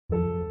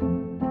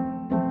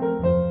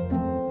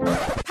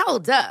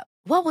Hold up.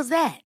 What was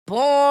that?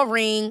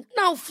 Boring.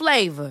 No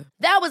flavor.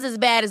 That was as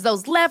bad as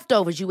those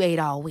leftovers you ate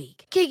all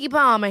week. Keke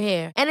Palmer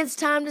here. And it's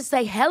time to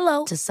say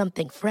hello to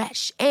something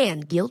fresh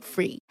and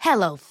guilt-free.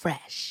 Hello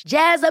Fresh.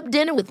 Jazz up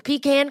dinner with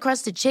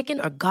pecan-crusted chicken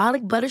or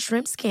garlic butter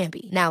shrimp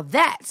scampi. Now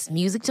that's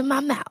music to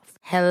my mouth.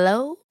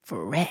 Hello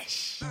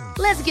Fresh.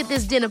 Let's get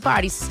this dinner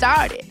party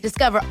started.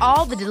 Discover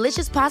all the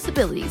delicious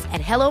possibilities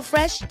at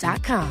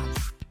hellofresh.com.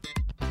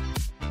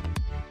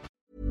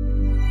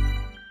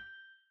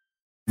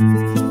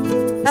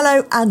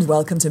 Hello and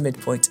welcome to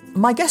Midpoint.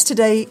 My guest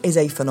today is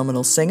a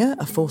phenomenal singer,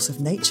 a force of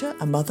nature,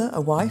 a mother,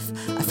 a wife,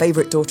 a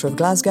favourite daughter of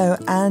Glasgow,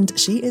 and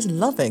she is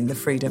loving the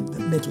freedom that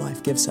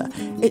midlife gives her.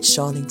 It's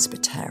Sharleen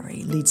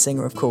Spiteri, lead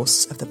singer, of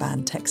course, of the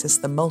band Texas,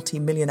 the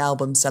multi-million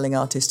album-selling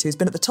artist who's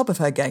been at the top of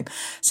her game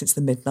since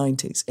the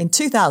mid-90s. In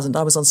 2000,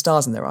 I was on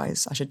Stars in Their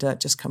Eyes, I should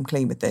just come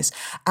clean with this,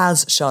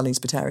 as Sharleen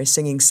Spiteri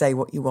singing Say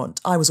What You Want.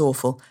 I was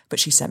awful, but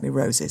she sent me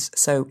roses,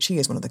 so she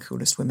is one of the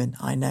coolest women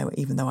I know,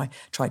 even though I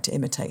tried to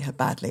imitate her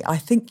badly. I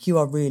think you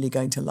are really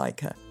going to like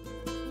her.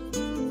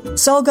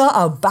 Solgar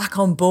are back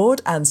on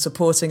board and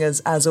supporting us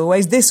as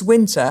always. This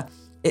winter,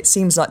 it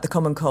seems like the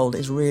common cold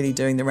is really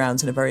doing the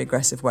rounds in a very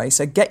aggressive way.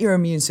 So get your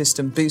immune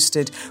system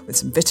boosted with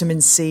some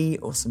vitamin C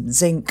or some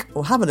zinc,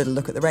 or have a little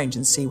look at the range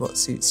and see what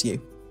suits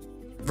you.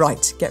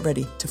 Right, get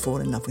ready to fall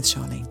in love with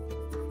Sharleen.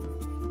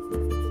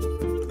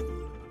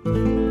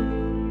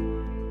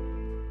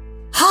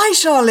 Hi,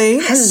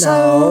 Sharleen.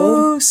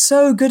 Hello.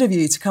 So good of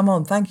you to come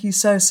on. Thank you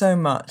so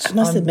much. I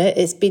must admit,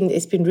 it's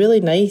been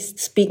really nice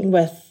speaking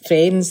with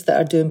friends that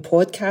are doing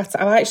podcasts.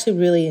 I've actually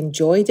really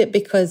enjoyed it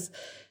because,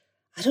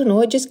 I don't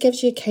know, it just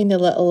gives you a kind of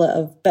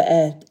little bit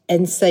of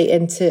insight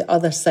into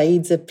other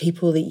sides of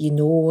people that you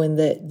know and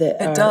that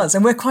it does.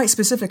 And we're quite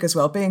specific as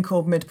well, being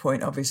called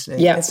Midpoint, obviously.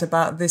 Yeah. It's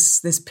about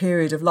this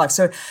period of life.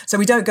 So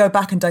we don't go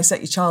back and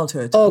dissect your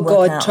childhood. Oh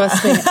God,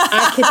 trust me.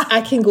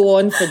 I can go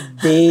on for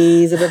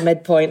days about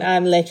Midpoint.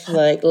 I'm literally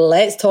like,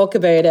 let's talk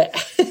about it.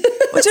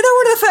 Well, do you know,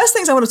 one of the first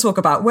things I want to talk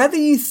about, whether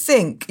you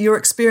think your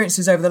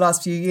experiences over the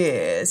last few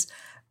years,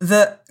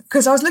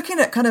 because I was looking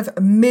at kind of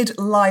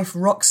midlife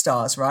rock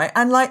stars, right?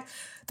 And like,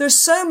 there's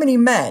so many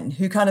men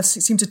who kind of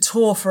seem to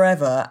tour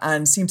forever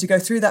and seem to go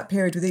through that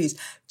period with ease.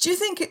 Do you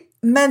think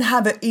men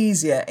have it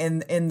easier in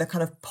the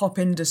kind of pop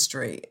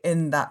industry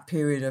in that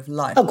period of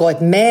life? Oh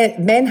God,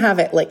 men have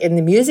it like in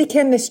the music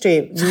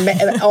industry.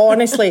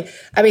 Honestly,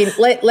 I mean,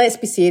 let's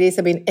be serious.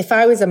 I mean, if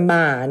I was a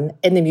man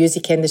in the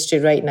music industry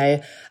right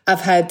now,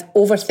 I've had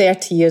over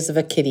 30 years of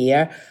a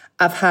career.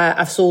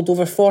 I've sold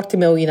over 40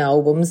 million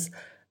albums.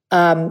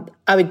 I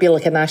would be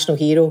like a national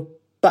hero,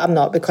 but I'm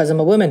not because I'm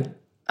a woman.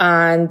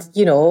 And,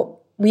 you know,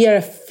 we are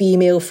a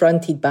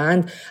female-fronted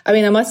band. I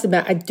mean, I must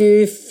admit, I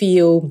do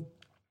feel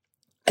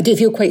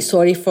quite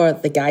sorry for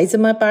the guys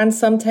in my band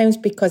sometimes,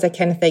 because I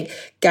kind of think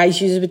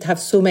guys usually would have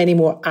so many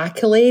more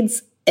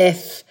accolades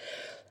if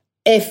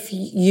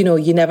you know,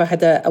 you never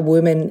had a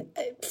woman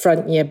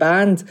fronting your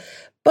band.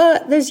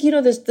 But there's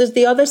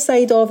the other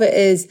side of it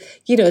is,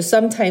 you know,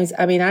 sometimes,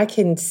 I mean, I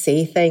can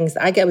say things,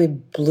 I get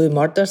with blue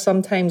murder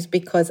sometimes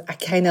because I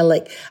kind of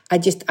like, I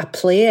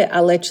play it.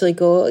 I literally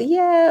go,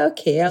 yeah,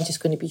 okay, I'm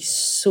just going to be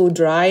so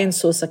dry and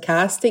so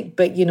sarcastic.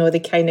 But, you know, they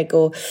kind of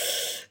go,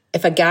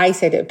 if a guy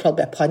said it, would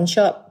probably be a punch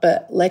up.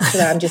 But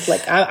literally, I'm just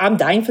like, I'm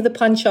dying for the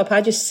punch up. I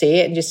just say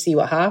it and just see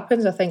what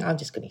happens. I think I'm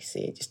just going to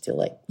say it just to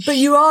like. But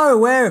you are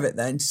aware of it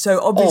then.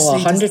 So obviously.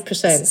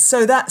 100%.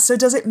 So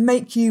does it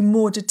make you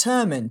more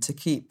determined to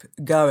keep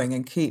going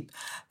and keep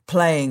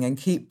playing and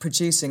keep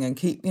producing and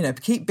keep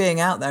being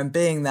out there and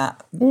being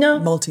that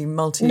multi?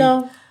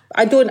 No,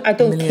 I don't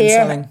care.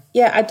 Selling.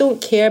 Yeah, I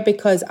don't care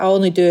because I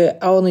only do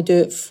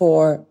it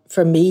for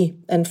me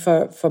and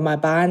for my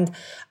band.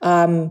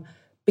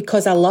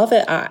 Because I love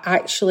it. I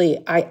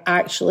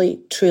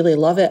actually truly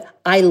love it.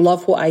 I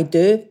love what I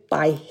do, but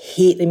I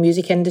hate the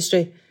music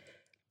industry.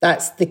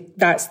 That's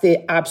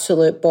the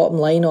absolute bottom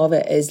line of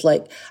it, is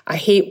like, I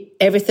hate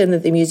everything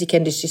that the music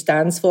industry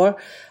stands for.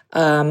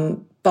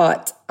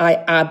 But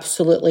I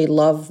absolutely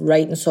love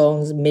writing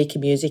songs,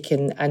 making music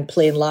and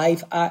playing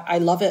live. I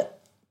love it.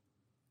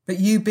 But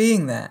you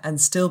being there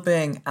and still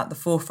being at the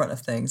forefront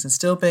of things and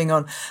still being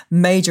on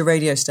major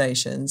radio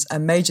stations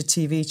and major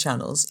TV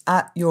channels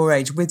at your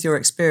age with your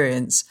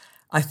experience,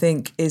 I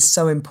think is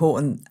so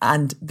important.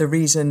 And the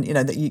reason, you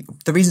know,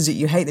 the reasons that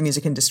you hate the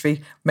music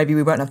industry, maybe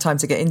we won't have time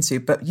to get into,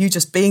 but you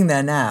just being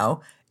there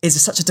now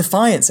is such a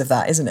defiance of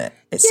that, isn't it?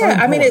 It's so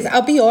important. I mean,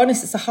 I'll be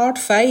honest, it's a hard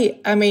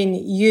fight. I mean,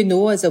 you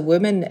know, as a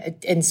woman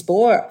in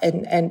sport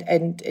and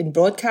in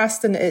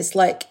broadcasting, it's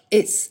like,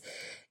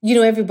 you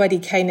know, everybody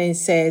kind of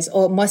says,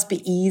 oh, it must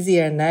be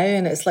easier now.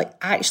 And it's like,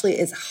 actually,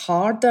 it's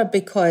harder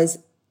because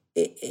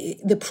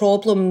the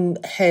problem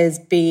is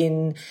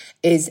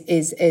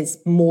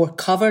more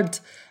covered.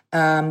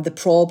 The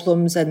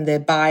problems and the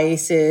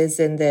biases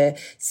and the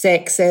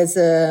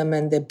sexism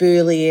and the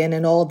bullying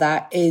and all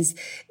that is,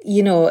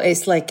 you know,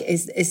 it's like,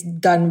 it's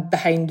done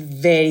behind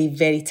very,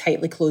 very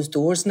tightly closed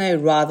doors now,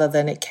 rather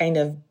than it kind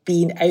of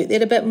being out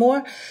there a bit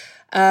more.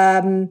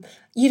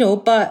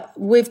 but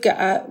we've got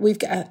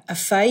a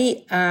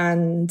fight,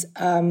 and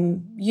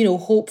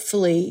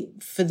hopefully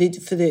for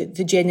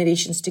the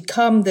generations to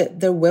come that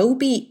there will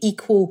be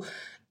equal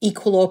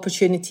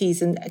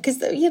opportunities, and because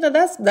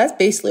that's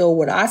basically all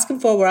we're asking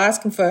for. We're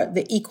asking for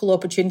the equal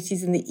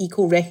opportunities and the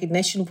equal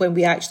recognition when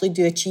we actually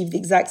do achieve the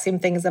exact same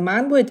thing as a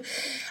man would.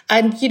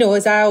 And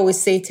as I always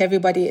say to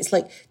everybody, it's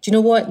like, do you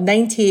know what?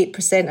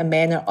 98% of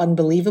men are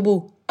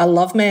unbelievable. I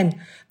love men.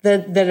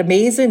 They're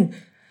amazing.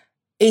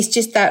 It's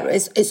just that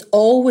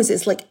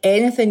it's like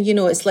anything,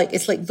 it's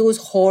like those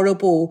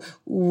horrible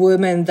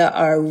women that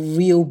are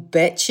real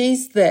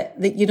bitches that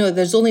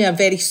there's only a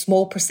very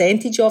small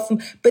percentage of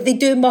them, but they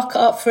do muck it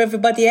up for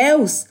everybody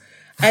else.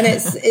 And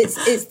it's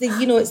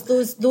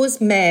those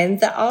men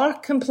that are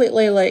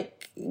completely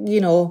like,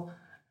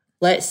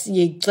 let's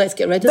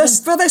get rid of them.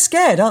 Well, they're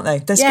scared, aren't they?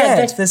 They're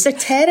scared. They're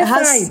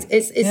terrified.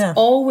 It's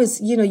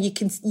always, you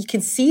can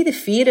see the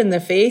fear in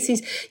their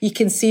faces. You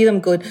can see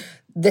them going,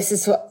 this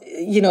is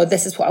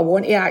what I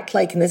want to act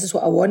like, and this is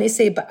what I want to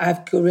say, but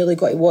I've really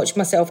got to watch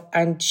myself.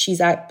 And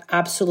she's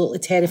absolutely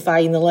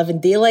terrifying the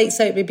living daylights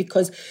out of me,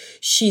 because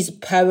she's a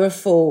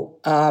powerful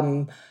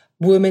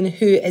woman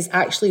who is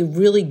actually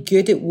really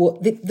good at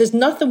there's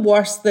nothing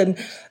worse than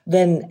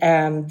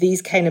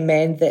these kind of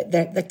men that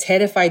they're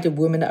terrified of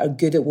women that are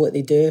good at what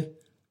they do.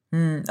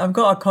 I've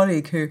got a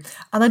colleague who,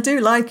 and I do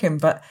like him,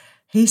 but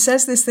he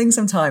says this thing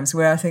sometimes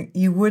where I think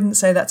you wouldn't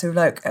say that to a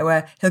bloke,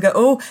 where he'll go,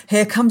 oh,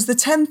 here comes the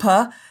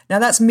temper. Now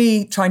that's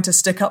me trying to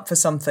stick up for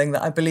something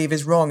that I believe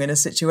is wrong in a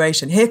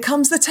situation. Here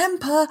comes the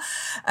temper.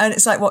 And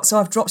it's like, what? So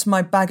I've dropped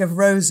my bag of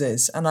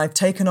roses and I've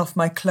taken off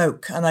my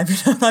cloak and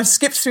I've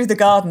skipped through the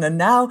garden, and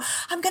now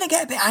I'm going to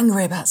get a bit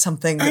angry about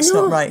something that's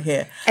not right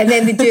here. And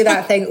then they do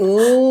that thing,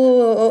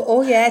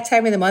 oh yeah,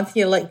 time of the month. And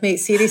you're like,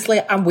 mate,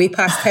 seriously, I'm way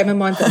past time of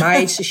month at my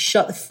age, just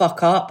shut the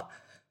fuck up.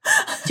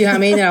 Do you know what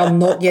I mean? And I'll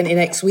knock you into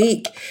next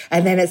week.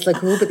 And then it's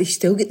like, oh, but they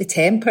still get the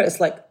temper.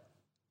 It's like,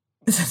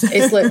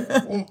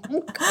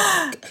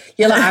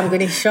 you're like, I'm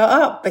going to shut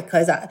up,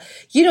 because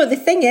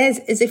the thing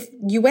is if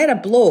you were a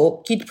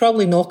bloke, you'd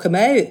probably knock him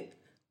out,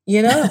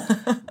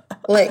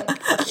 like,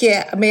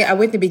 yeah, I mean, I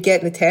wouldn't be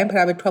getting the temper.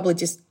 I would probably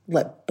just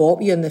like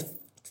bop you on the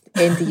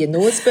end of your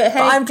nose. But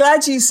hey, I'm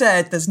glad you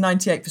said there's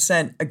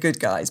 98% are good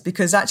guys,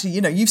 because actually,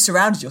 you've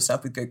surrounded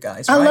yourself with good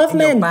guys, right? I love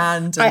men. Your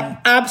band I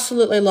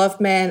absolutely love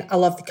men. I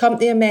love the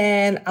company of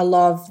men. I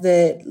love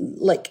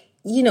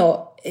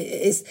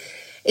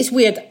it's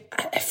weird.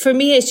 For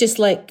me, it's just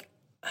like,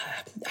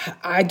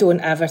 I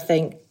don't ever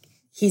think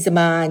he's a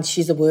man,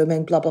 she's a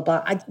woman, blah, blah,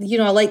 blah. I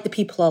like the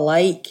people I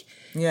like.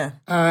 Yeah.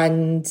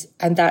 And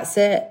that's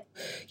it.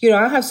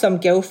 I have some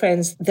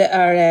girlfriends that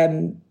are,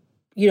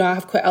 I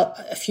have quite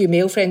a few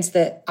male friends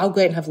that I'll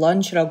go out and have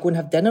lunch or I'll go and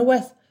have dinner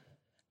with.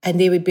 And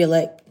they would be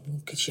like,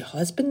 could your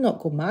husband not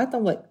go mad?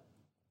 I'm like,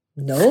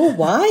 no,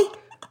 why?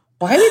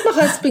 Why would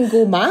my husband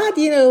go mad?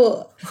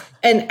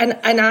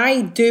 And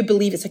I do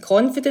believe it's a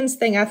confidence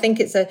thing. I think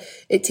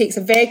it takes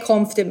a very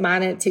confident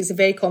man and it takes a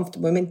very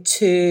confident woman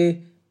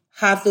to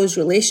have those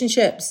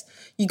relationships.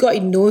 You got to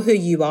know who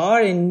you are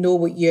and know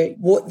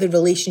what the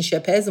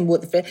relationship is and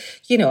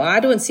I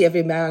don't see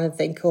every man and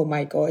think, oh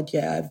my God,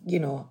 yeah,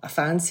 I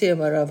fancy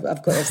him, or I've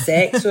got to have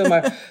sex with him,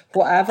 or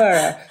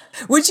whatever.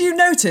 Would you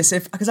notice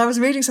because I was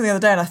reading something the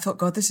other day and I thought,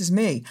 God, this is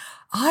me.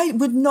 I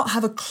would not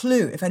have a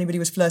clue if anybody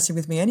was flirting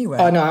with me anywhere.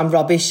 Oh no, I'm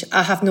rubbish.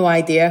 I have no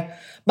idea.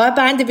 My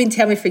band have been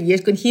telling me for years,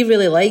 going, he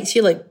really likes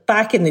you, like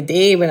back in the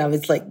day when I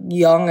was like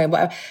young and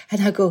whatever.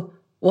 And I go,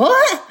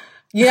 what?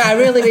 Yeah, I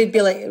really would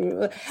be like,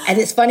 and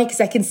it's funny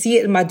because I can see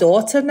it in my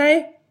daughter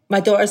now. My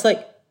daughter's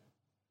like,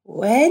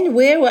 when,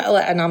 where, what?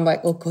 And I'm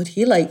like, oh God,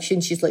 he likes you.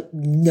 And she's like,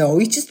 no,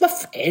 he's just my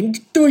friend.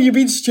 Don't you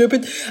being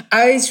stupid?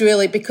 I was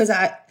really, because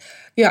I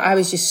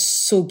was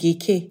just so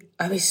geeky.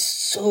 I was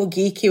so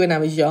geeky when I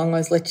was young. I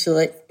was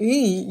literally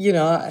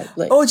like,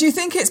 like. Or do you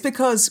think it's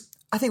because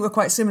I think we're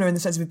quite similar in the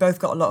sense we've both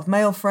got a lot of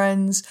male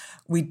friends.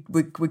 We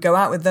go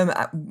out with them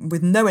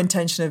with no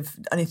intention of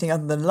anything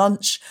other than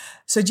lunch.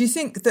 So do you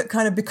think that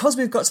kind of because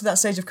we've got to that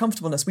stage of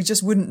comfortableness, we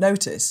just wouldn't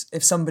notice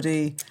if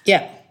somebody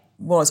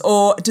was?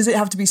 Or does it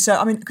have to be so?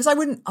 I mean, because I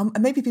wouldn't,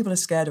 maybe people are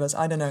scared of us.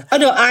 I don't know. Oh,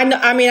 no,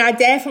 I mean, I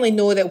definitely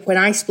know that when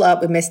I split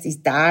up with Misty's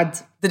dad.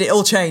 Did it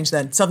all change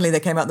then? Suddenly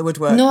they came out the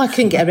woodwork? No, I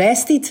couldn't get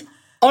arrested.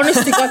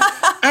 Honest to God,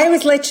 I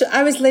was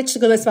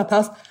literally going to my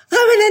pals,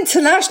 I'm an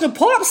international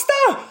pop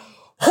star.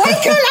 Why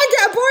can't I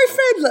get a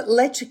boyfriend?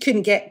 Literally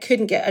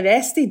couldn't get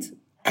arrested.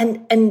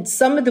 And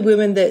some of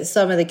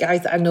the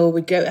guys that I know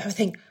would go out, I would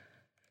think,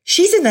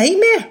 she's a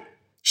nightmare.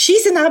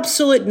 She's an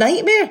absolute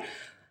nightmare.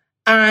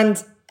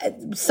 And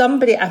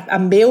somebody, a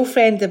male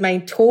friend of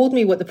mine, told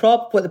me what the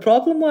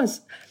problem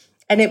was.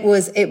 And it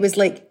was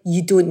like,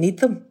 you don't need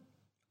them.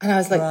 And I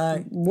was like,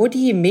 right. What do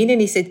you mean? And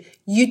he said,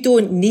 you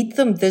don't need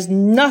them. There's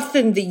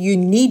nothing that you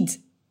need.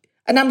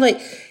 And I'm like,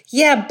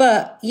 yeah,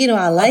 but,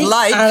 I like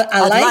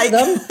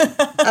them.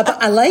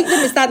 I like them.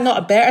 Is that not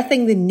a better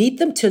thing than need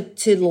them?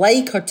 To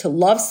like or to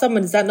love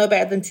someone, is that not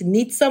better than to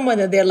need someone?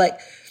 And they're like,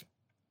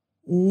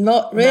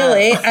 not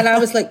really. No. And I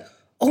was like,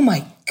 oh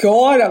my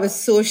God, I was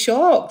so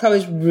shocked. I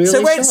was really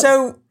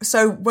shocked.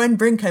 So when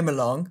Bryn came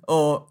along,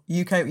 or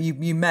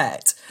you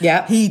met,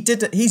 yeah,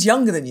 he's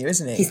younger than you,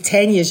 isn't he? He's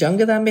 10 years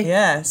younger than me.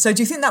 Yeah. So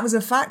do you think that was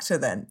a factor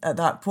then at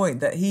that point,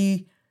 that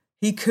he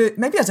could,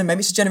 maybe, I don't know,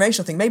 maybe it's a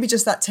generational thing, maybe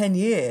just that 10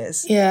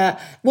 years. Yeah.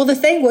 Well, the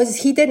thing was,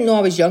 he didn't know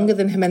I was younger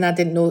than him, and I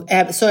didn't know,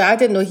 I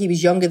didn't know he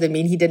was younger than me,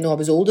 and he didn't know I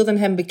was older than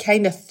him. We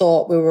kind of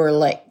thought we were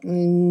round,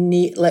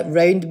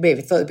 maybe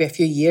we thought it'd be a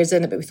few years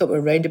in it, but we thought we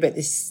were round about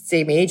the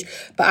same age.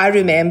 But I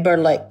remember,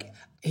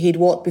 he'd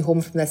walked me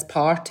home from this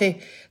party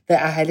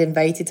that I had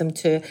invited him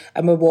to,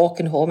 and we're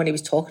walking home, and he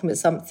was talking about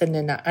something,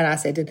 and I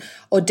said, and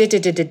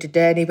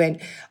he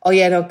went, oh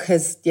yeah, no,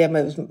 because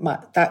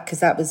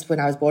that was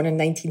when I was born in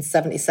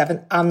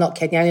 1977. I'm not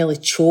kidding, I nearly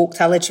choked.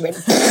 I literally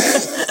went,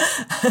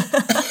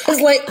 I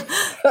was like,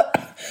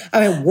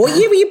 I went, what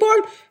year were you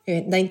born? He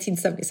went,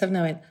 1977.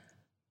 I went,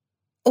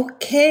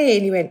 okay.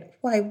 And he went,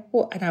 why,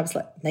 what? And I was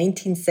like,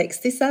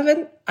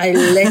 1967. I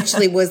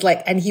literally was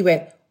like, and he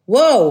went,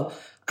 whoa,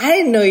 I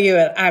didn't know you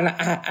were, and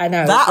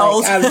I was that like,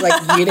 old. I was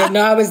like, you didn't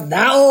know I was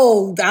that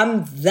old.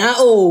 I'm that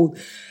old.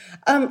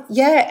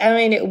 Yeah, I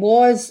mean, it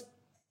was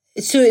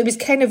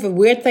kind of a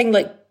weird thing.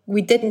 Like,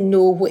 we didn't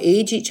know what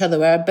age each other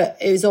were, but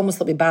it was almost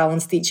like we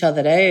balanced each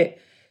other out.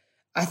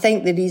 I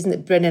think the reason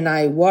that Bryn and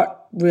I work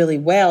really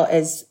well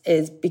is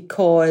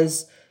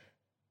because,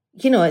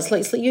 you know, it's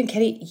like you and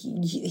Kenny,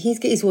 he's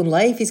got his own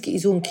life, he's got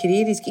his own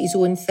career, he's got his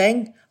own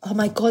thing. Oh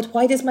my God,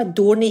 why does my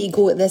door need to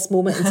go at this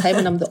moment in time,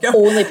 and I'm the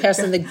only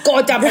person in the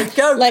goddamn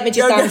room? Let me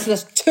just answer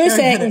this 2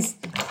 seconds.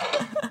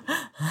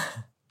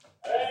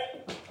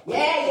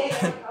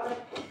 Yeah.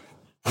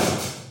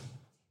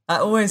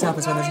 That always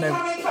happens when there's no...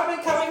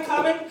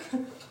 Coming.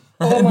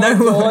 Oh my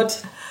God.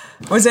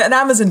 Was it an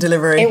Amazon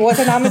delivery? It was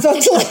an Amazon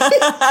delivery.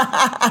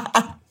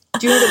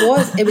 Do you know what it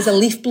was? It was a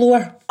leaf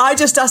blower. I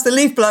just asked the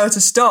leaf blower to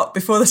stop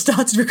before they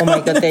started recording. Oh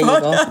my God, there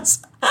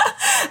podcast.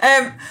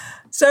 You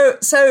go.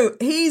 So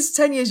he's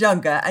 10 years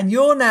younger, and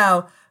you're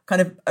now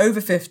kind of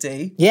over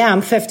 50. Yeah,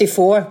 I'm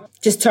 54,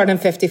 just turning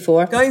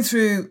 54. Going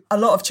through a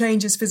lot of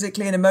changes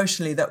physically and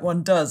emotionally that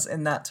one does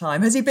in that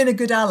time. Has he been a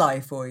good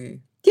ally for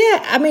you?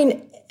 Yeah, I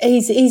mean,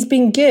 he's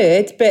been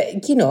good,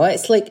 but, you know,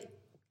 it's like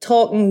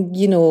talking,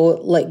 you know,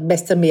 like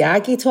Mr.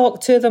 Miyagi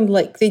talked to them.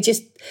 Like, they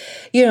just,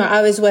 you know,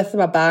 I was with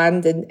my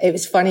band, and it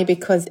was funny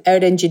because our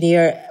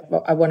engineer,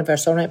 one of our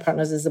songwriting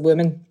partners, is a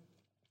woman.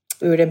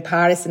 We were in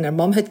Paris, and her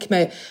mum had come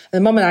out, and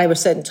the mum and I were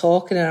sitting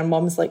talking, and her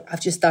mum's like,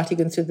 I've just started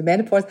going through the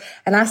menopause.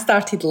 And I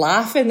started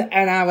laughing,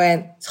 and I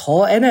went, it's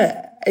hot,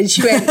 innit? And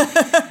she went,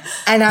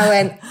 and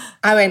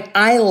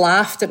I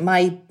laughed at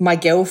my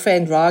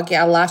girlfriend, Raggy.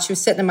 I laughed. She was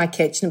sitting in my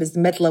kitchen. It was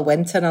the middle of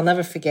winter, and I'll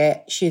never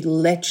forget. She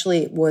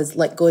literally was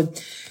like going,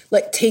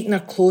 like taking her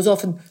clothes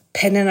off and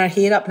pinning her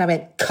hair up. And I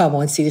went, come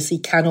on, seriously,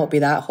 cannot be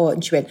that hot.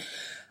 And she went,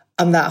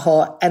 I'm that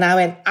hot. And I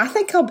went, I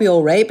think I'll be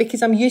all right,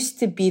 because I'm used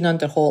to being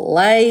under hot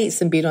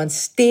lights and being on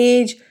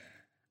stage.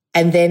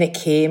 And then it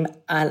came,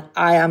 and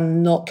I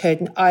am not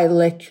kidding. I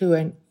literally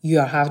went, you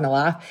are having a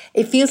laugh.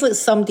 It feels like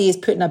somebody is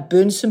putting a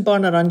Bunsen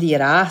burner under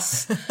your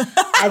ass.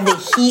 And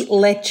the heat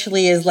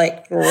literally is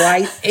like,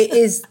 right.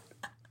 It's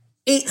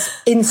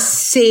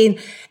insane.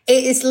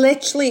 It is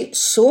literally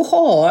so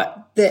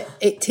hot that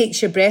it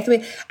takes your breath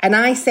away. And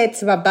I said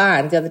to my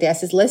band the other day, I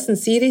says, listen,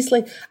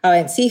 seriously, I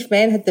went, see if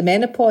men had the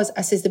menopause,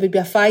 I says, there would be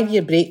a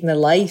 5-year break in their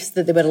lives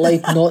that they were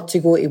allowed not to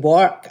go to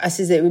work. I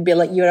says, it would be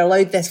like, you're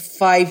allowed this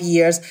 5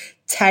 years,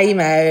 time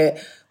out.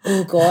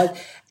 Oh God,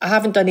 I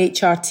haven't done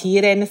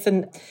HRT or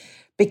anything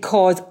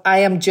because I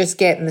am just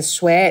getting the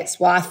sweats.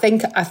 Well, I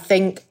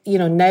think, you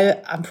know,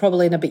 now I'm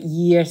probably in about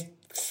year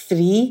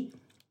 3.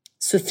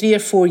 So 3 or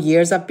 4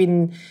 years I've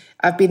been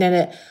in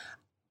it.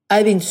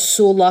 I've been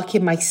so lucky.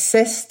 My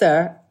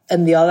sister,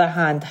 on the other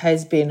hand,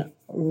 has been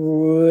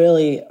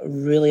really,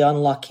 really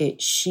unlucky.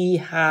 She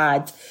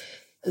had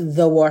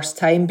the worst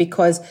time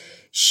because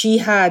she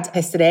had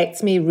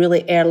hysterectomy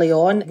really early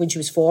on when she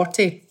was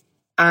 40.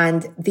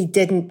 And they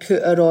didn't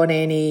put her on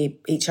any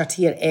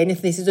HRT or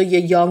anything. They said, oh,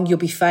 you're young, you'll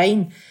be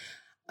fine.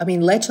 I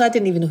mean, literally, I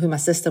didn't even know who my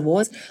sister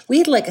was. We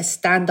had like a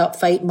stand-up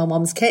fight in my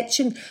mum's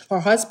kitchen.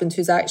 Her husband,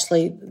 who's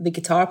actually the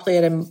guitar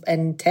player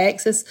in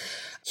Texas,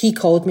 he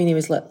called me and he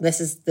was like, this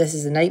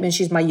is a nightmare.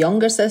 She's my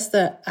younger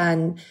sister.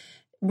 And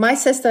my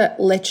sister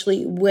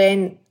literally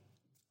went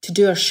to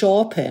do her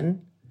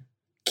shopping,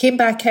 came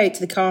back out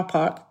to the car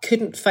park,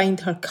 couldn't find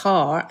her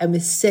car, and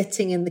was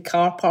sitting in the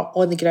car park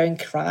on the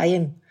ground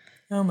crying.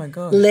 Oh my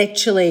God.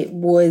 Literally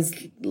was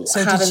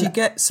So did she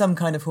get some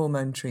kind of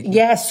hormone treatment?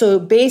 Yeah, so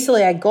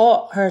basically I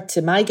got her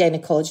to my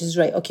gynecologist,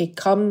 right, okay,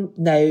 come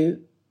now,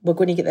 we're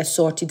going to get this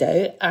sorted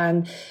out.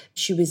 And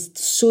she was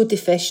so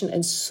deficient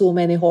in so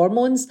many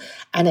hormones,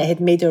 and it had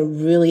made her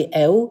really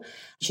ill.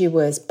 She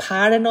was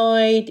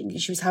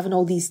paranoid. She was having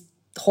all these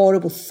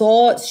horrible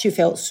thoughts. She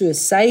felt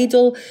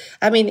suicidal.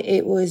 I mean,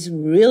 it was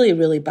really,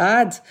 really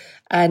bad.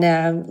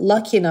 And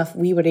lucky enough,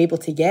 we were able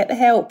to get the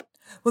help.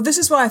 Well, this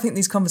is why I think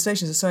these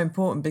conversations are so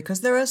important,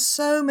 because there are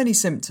so many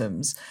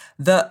symptoms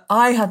that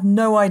I had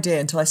no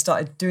idea until I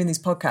started doing these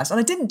podcasts. And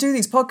I didn't do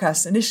these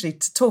podcasts initially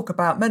to talk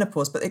about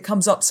menopause, but it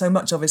comes up so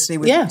much, obviously,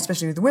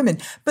 especially with the women,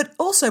 but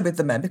also with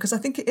the men, because I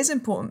think it is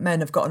important men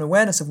have got an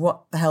awareness of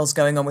what the hell's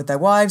going on with their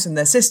wives and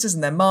their sisters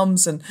and their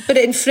mums. But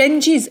it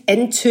infringes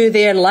into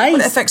their lives.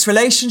 Well, it affects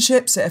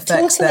relationships, it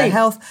affects their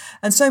health.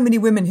 And so many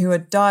women who are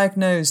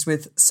diagnosed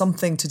with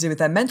something to do with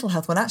their mental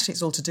health, when actually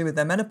it's all to do with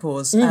their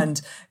menopause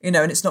and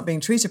it's not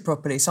being treated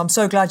properly. So I'm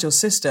so glad your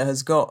sister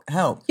has got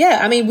help.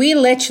 Yeah, I mean, we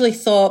literally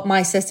thought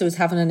my sister was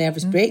having a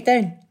nervous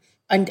breakdown.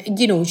 And,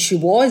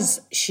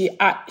 she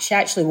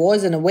actually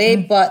was in a way,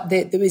 but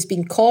it was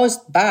being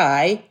caused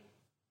by,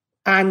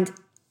 and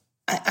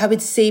I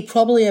would say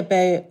probably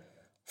about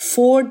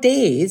 4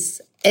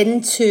 days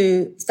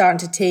into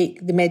starting to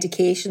take the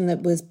medication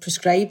that was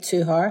prescribed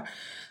to her,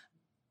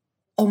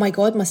 oh my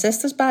God, my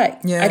sister's back.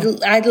 Yeah.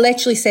 I'd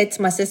literally said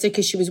to my sister,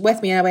 because she was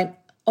with me, and I went,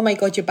 oh my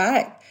God, you're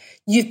back.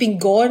 You've been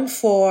gone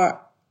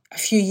for a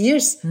few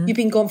years. You've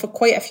been gone for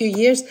quite a few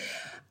years.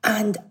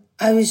 And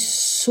I was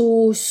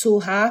so, so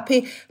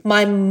happy.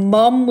 My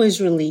mum was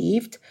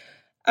relieved.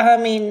 I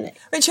mean...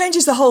 It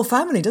changes the whole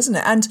family, doesn't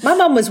it? And my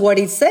mum was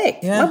worried sick.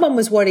 Yeah. My mum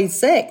was worried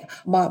sick.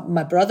 My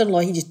brother-in-law,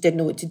 he just didn't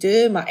know what to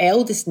do. My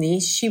eldest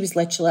niece, she was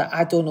literally like,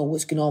 I don't know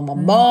what's going on. My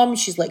mum,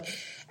 she's like...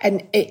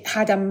 And it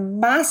had a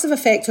massive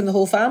effect on the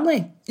whole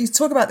family. You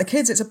talk about the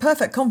kids, it's a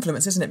perfect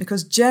complement, isn't it?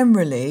 Because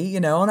generally,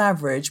 on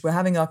average, we're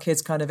having our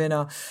kids kind of in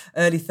our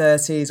early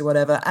 30s or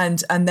whatever,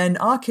 and then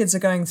our kids are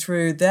going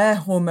through their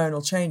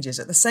hormonal changes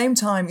at the same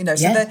time,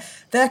 so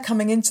they're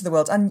coming into the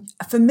world. And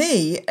for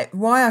me,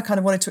 why I kind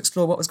of wanted to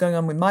explore what was going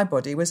on with my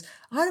body was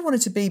I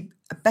wanted to be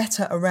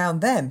better around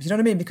them. You know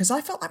what I mean? Because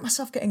I felt like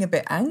myself getting a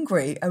bit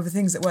angry over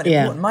things that weren't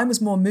important. Mine was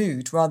more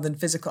mood rather than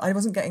physical. I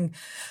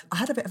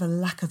had a bit of a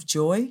lack of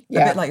joy.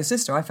 A bit like your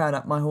sister. I found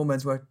out my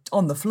hormones were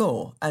on the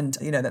floor, and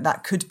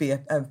that could be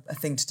a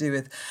thing to do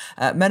with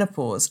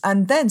menopause.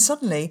 And then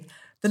suddenly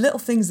the little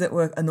things that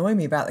were annoying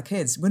me about the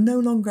kids were no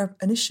longer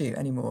an issue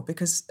anymore,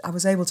 because I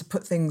was able to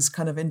put things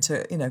kind of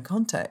into,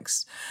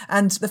 context.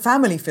 And the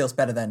family feels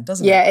better then,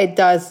 doesn't it? Yeah, it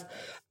does.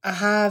 I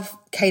have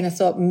kind of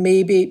thought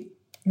maybe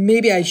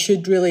I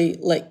should really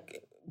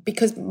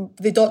because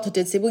the doctor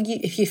did say, well,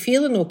 if you're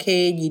feeling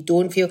okay, you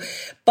don't feel.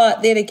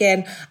 But then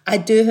again, I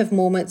do have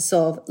moments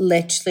of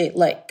literally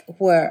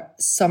where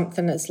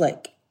something is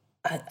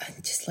I'm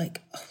just oh,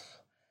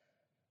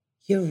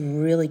 you're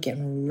really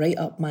getting right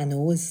up my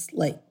nose.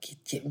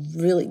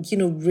 Really.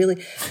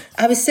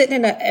 I was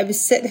sitting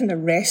in a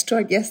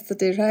restaurant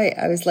yesterday, right?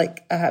 I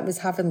was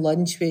having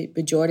lunch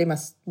with Jory, my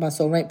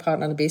songwriting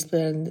partner and the bass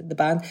player in the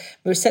band.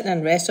 We were sitting in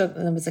a restaurant,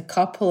 and there was a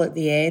couple at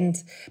the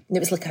end, and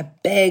it was like a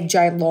big,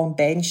 giant, long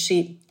bench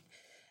seat.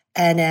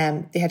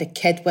 And they had a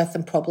kid with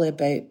them, probably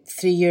about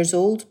 4 years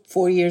old.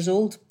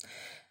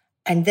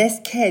 And this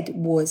kid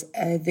was,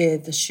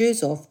 the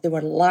shoes off, they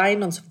were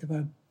lying on something, they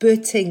were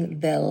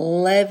booting the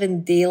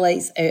living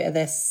daylights out of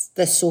this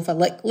sofa,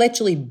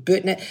 literally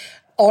booting it.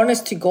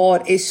 Honest to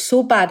God, it's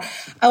so bad.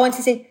 I want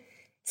to say,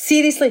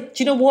 seriously, do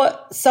you know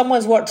what?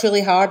 Someone's worked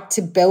really hard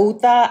to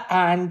build that,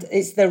 and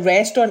it's the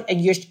restaurant, and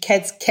your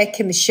kid's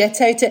kicking the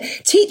shit out of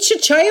it. Teach your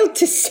child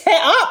to sit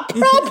up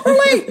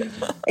properly.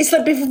 It's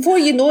before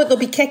you know it, they'll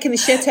be kicking the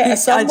shit out of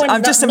someone.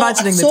 I'm just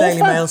imagining the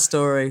Daily Mail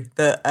story.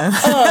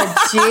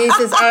 Oh,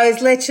 Jesus. I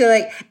was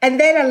literally and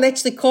then I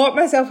literally caught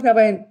myself and I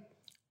went,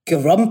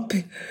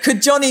 grumpy.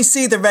 Could Johnny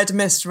see the red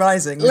mist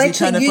rising? Was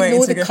literally,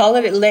 the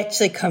colour, it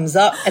literally comes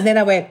up. And then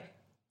I went,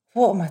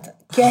 what am I doing?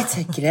 Get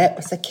a grip.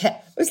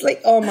 It was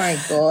like, oh my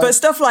God. But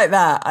stuff like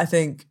that, I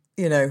think,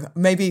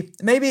 maybe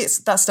it's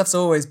that stuff's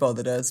always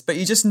bothered us, but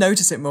you just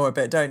notice it more a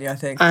bit, don't you, I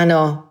think? I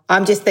know.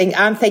 I'm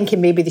thinking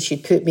maybe they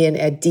should put me in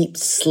a deep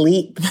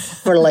sleep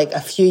for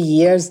a few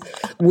years,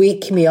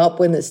 wake me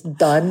up when it's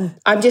done.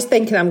 I'm just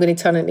thinking I'm going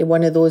to turn into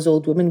one of those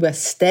old women with a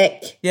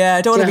stick. Yeah,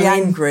 I don't want to be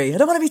angry. I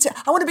don't want to be,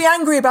 I want to be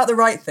angry about the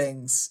right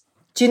things.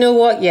 Do you know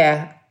what?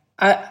 Yeah.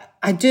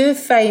 I do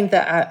find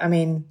that,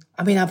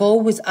 I've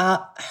always,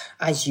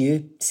 as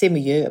you, same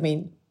with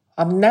you,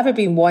 I've never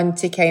been one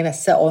to kind of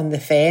sit on the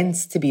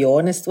fence, to be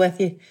honest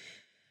with you.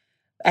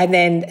 And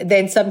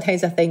then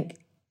sometimes I think,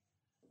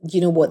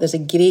 you know what, there's a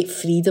great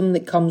freedom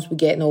that comes with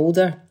getting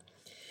older.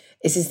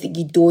 It's just that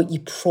you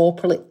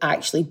properly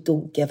actually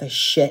don't give a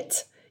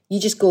shit. You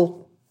just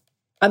go,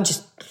 I'm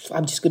just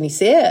going to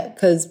say it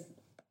because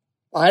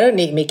I don't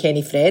need to make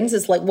any friends.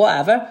 It's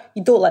whatever.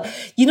 You don't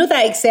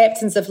that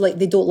acceptance of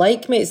they don't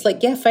like me. It's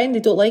yeah, fine,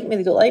 they don't like me,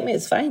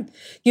 it's fine.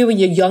 When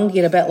you're younger,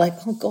 you're a bit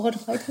oh God,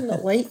 why do they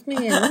not like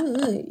me?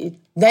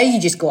 Now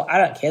you just go, I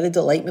don't care, they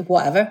don't like me,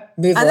 whatever,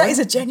 move on. And that is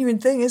a genuine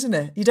thing, isn't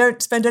it? You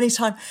don't spend any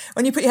time,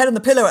 when you put your head on the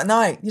pillow at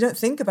night, you don't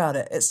think about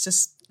it. It's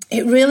just...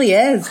 It really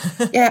is.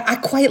 Yeah, I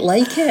quite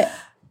like it.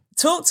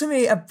 Talk to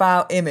me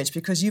about image,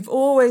 because you've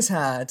always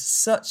had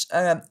such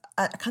a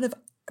kind of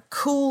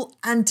cool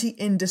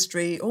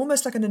anti-industry,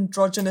 almost like an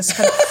androgynous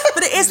kind of,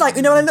 but it is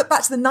when I look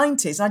back to the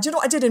 90s, and do you know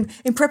what I did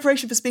in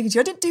preparation for speaking to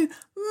you? I didn't do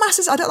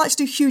massive, I don't like to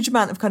do huge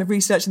amount of kind of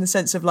research in the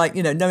sense of like,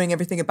 knowing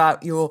everything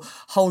about your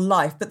whole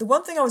life. But the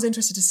one thing I was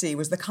interested to see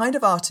was the kind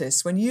of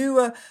artists, when you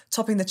were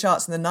topping the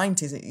charts in the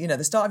 90s,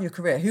 the start of your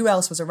career, who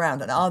else was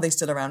around and are they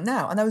still around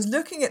now? And I was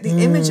looking at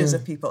the images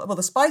of people. Well,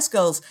 the Spice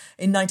Girls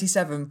in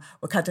 97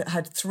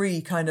 had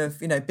 3 kind of,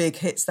 big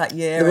hits that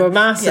year. They were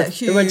massive.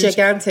 Huge, they were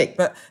gigantic.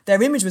 But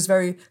their image was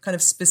very kind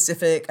of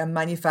specific and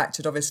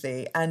manufactured,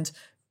 obviously. And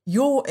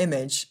your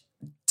image,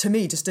 to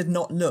me, just did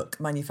not look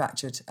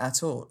manufactured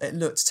at all. It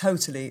looked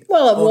totally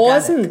organic.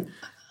 Wasn't.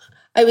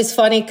 It was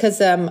funny because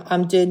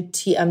I'm doing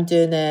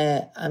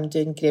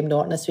Graham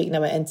Norton this week, and I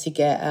went in to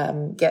get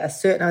a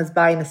suit, and I was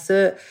buying a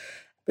suit.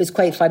 It was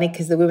quite funny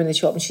because the woman in the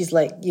shop, and she's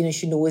like,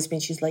 she knows me,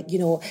 and she's like,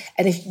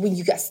 and when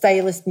you get a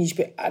stylist,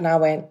 and I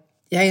went,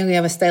 yeah, I only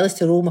have a stylist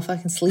to roll my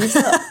fucking sleeves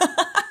up.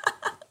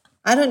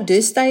 I don't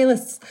do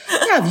stylists.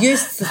 Yeah, I've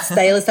used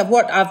stylists. I've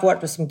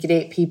worked with some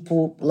great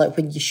people, like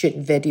when you're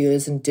shooting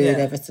videos and doing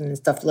everything and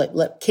stuff,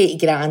 like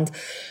Katie Grand.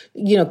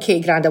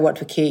 Katie Grand, I worked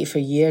with Katie for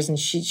years, and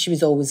she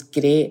was always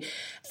great.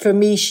 For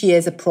me, she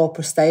is a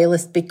proper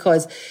stylist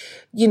because,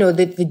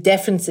 the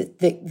difference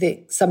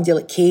that somebody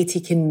like Katie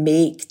can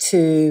make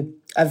to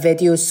a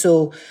video.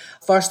 So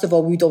first of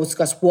all, we'd always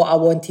discuss what I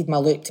wanted my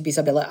look to be.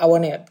 So I'd be like, I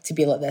want it to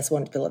be like this, I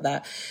want it to be like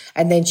that.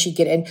 And then she'd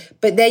get in.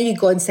 But then you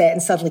go on set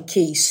and suddenly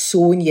Katie's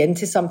sewing you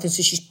into something.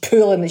 So she's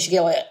pulling, and she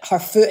get like her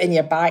foot in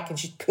your back and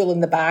she's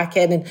pulling the back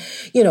in. And,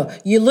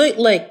 you look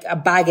like a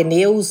bag of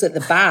nails at the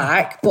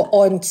back, but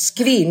on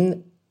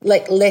screen,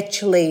 like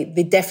literally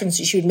the difference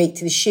that she would make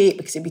to the shape,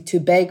 because it'd be too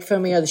big for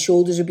me or the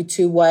shoulders would be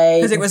too wide.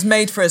 Because it was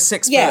made for a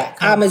 6 foot. Yeah,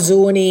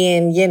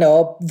 Amazonian,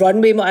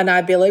 runway, and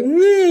I'd be like,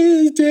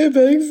 it's too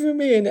big for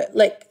me.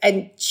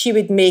 And she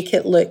would make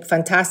it look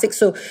fantastic.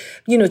 So,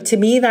 to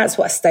me, that's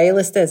what a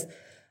stylist is.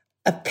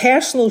 A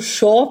personal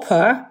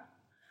shopper,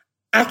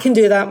 I can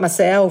do that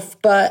myself,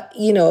 but,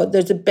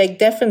 there's a big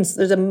difference.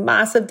 There's a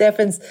massive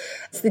difference.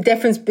 It's the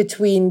difference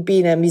between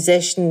being a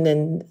musician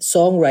and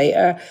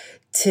songwriter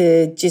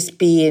to just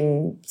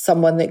being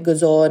someone that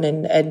goes on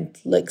and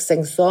like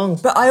sings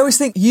songs. But I always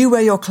think you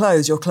wear your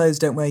clothes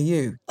don't wear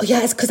you. Oh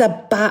yeah, it's because I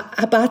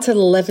batter the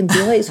living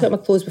daylights with my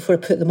clothes before I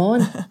put them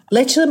on.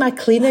 Literally, my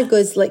cleaner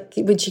goes like,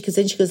 when she goes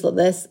in, she goes like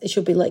this, and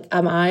she'll be like,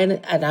 I'm ironing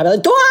it, and I'll be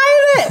like, don't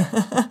iron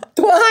it!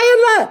 Don't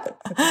iron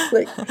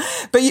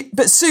that!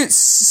 But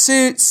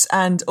suits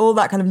and all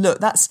that kind of look,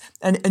 that's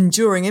an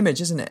enduring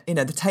image, isn't it?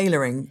 The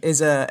tailoring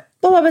is a...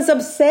 Well, I was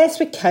obsessed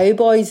with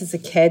cowboys as a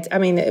kid. I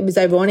mean, it was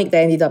ironic that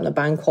I ended up in a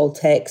band called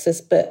Texas,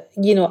 but,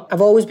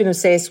 I've always been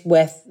obsessed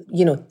with,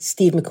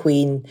 Steve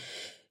McQueen,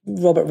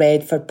 Robert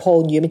Redford,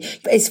 Paul Newman.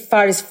 As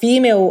far as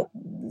female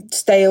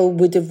style it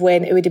would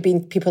have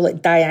been people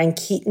like Diane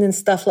Keaton and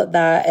stuff like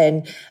that.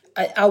 And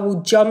I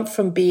will jump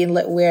from being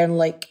like wearing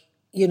like,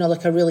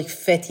 like a really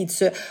fitted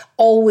suit,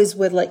 always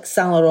with like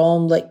Saint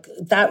Laurent, like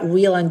that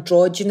real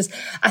androgynous.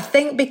 I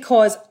think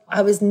because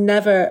I was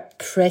never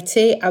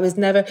pretty. I was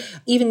never,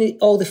 even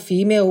all the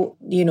female,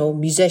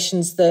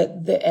 musicians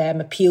that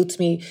appealed to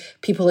me,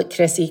 people like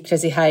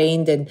Chrissy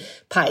Hind and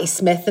Patti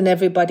Smith and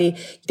everybody,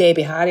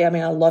 Debbie Harry. I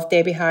mean, I love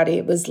Debbie Harry.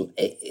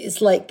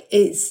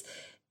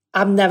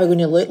 I'm never going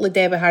to look like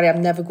Debbie Harry.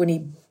 I'm never going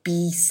to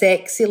be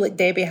sexy like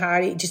Debbie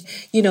Harry. Just,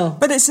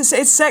 But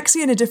it's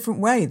sexy in a different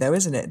way, though,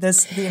 isn't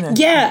it?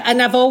 Yeah,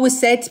 and I've always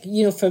said,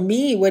 for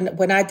me,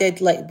 when I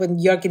did, like, when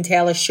Jürgen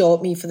Teller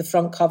shot me for the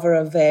front cover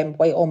of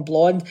White on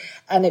Blonde,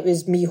 and it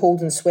was me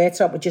holding the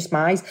sweater up with just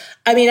my eyes.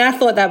 I mean, I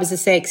thought that was the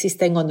sexiest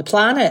thing on the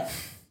planet.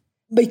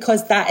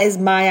 Because that is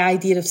my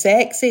idea of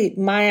sexy.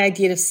 My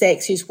idea of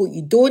sexy is what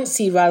you don't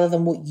see rather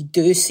than what you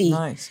do see.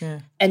 Nice, yeah.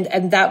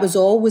 And that was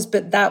always,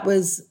 but that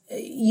was,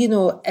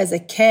 as a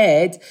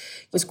kid,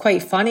 it was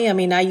quite funny. I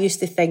mean, I used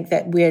to think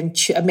that wearing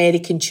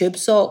American tube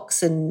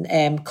socks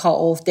and cut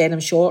off denim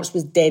shorts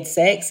was dead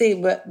sexy,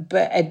 but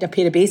and a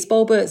pair of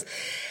baseball boots.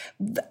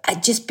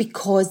 Just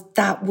because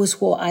that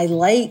was what I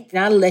liked.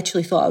 And I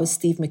literally thought I was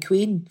Steve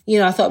McQueen.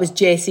 I thought I was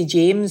Jesse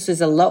James as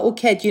a little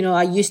kid.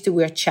 I used to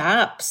wear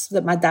chaps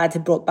that my dad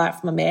had brought back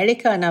from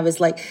America. And I was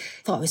like,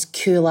 thought I was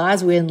cool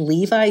as wearing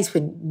Levi's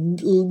when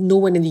no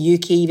one in the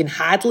UK even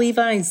had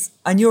Levi's.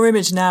 And your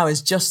image now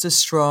is just as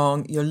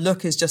strong. Your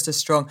look is just as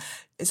strong.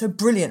 It's so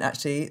brilliant,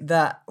 actually,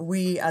 that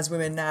we as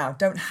women now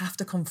don't have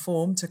to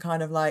conform to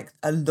kind of like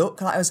a look.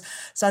 Like I was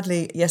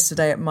sadly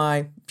yesterday at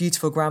my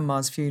beautiful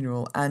grandma's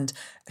funeral, and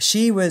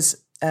she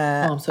was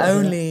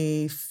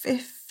only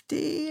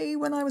 50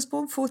 when I was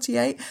born,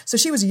 48. So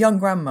she was a young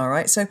grandma,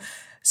 right?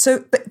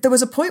 So, but there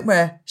was a point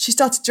where she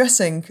started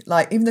dressing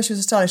like, even though she was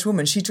a stylish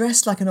woman, she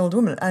dressed like an old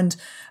woman. And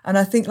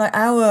I think like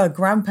our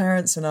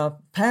grandparents and our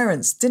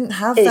parents didn't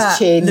have that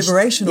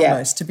liberation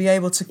almost to be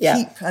able to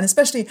keep, and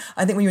especially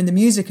I think when you're in the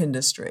music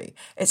industry,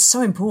 it's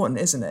so important,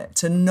 isn't it?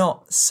 To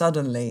not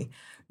suddenly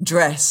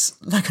dress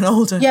like an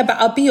older. Yeah, but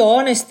I'll be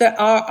honest, there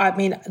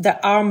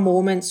are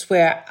moments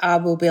where I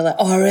will be like,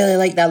 oh, I really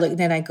like that look. And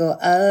then I go,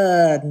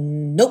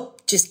 nope.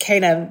 Just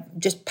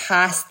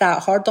past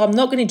that hurdle. I'm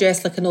not going to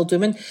dress like an old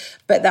woman,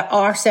 but there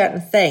are certain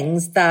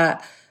things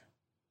that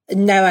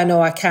Now I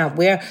know I can't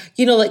wear,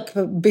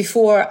 like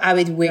before I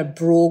would wear a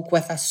brogue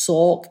with a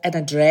sock and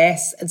a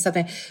dress and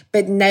something.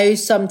 But now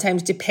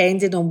sometimes,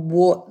 depending on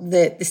what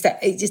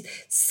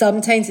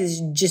sometimes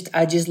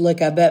I just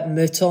look a bit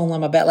mutal.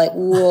 I'm a bit like,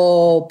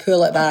 whoa,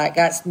 pull it back.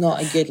 That's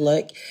not a good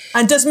look.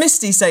 And does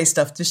Misty say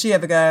stuff? Does she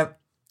ever go,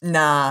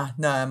 nah,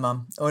 no,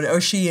 Mum? Or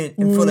is she in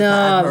full of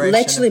admiration?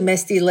 Literally,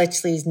 Misty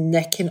is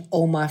nicking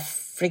all my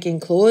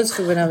frigging clothes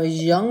for when I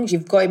was young.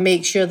 You've got to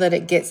make sure that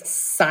it gets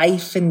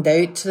siphoned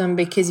out to them,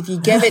 because if you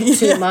give it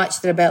too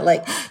much, they're a bit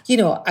like,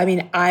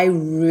 I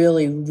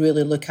really,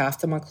 really look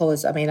after my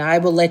clothes. I mean,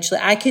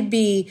 I could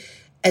be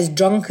as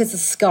drunk as a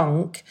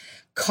skunk,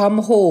 come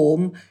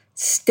home,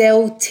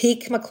 still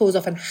take my clothes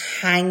off and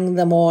hang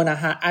them on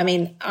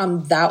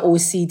I'm that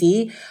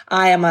OCD.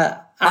 I'm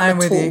a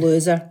total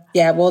loser.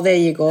 Yeah, well, there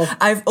you go.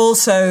 I've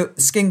also,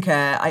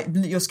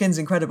 skincare, your skin's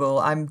incredible.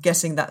 I'm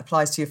guessing that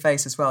applies to your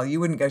face as well. You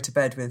wouldn't go to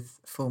bed with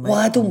full makeup. Well,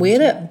 I don't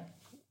wear it.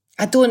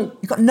 I don't.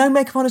 You've got no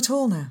makeup on at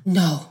all now?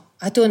 No,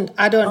 I don't.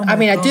 I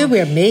do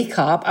wear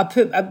makeup.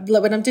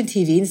 When I'm doing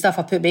TV and stuff,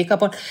 I put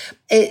makeup on.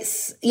 I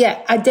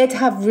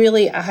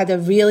had a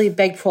really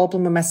big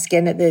problem with my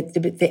skin at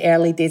the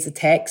early days of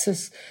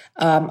Texas.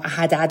 I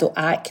had adult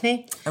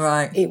acne.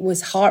 Right. It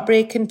was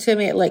heartbreaking to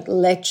me. Like,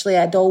 literally,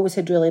 I'd always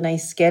had really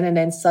nice skin, and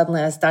then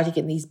suddenly I started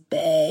getting these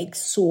big,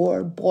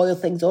 sore, boil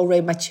things all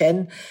around my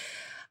chin.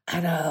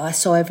 And I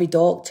saw every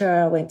doctor.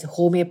 I went to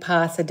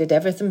homeopath. I did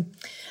everything.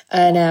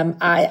 And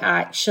I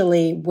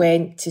actually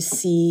went to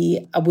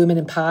see a woman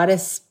in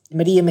Paris,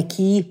 Maria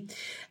McKee,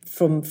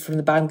 from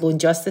the band Glow and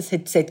Justice,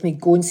 had said to me,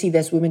 go and see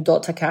this woman,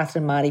 Dr.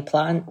 Catherine Mary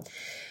Plant.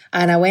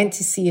 And I went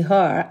to see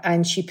her,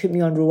 and she put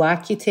me on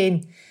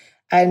Roaccutane.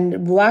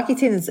 And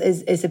Roaccutane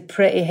is a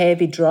pretty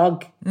heavy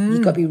drug.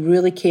 You've got to be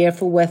really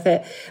careful with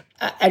it.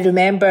 I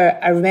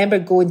remember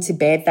going to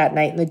bed that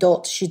night, and the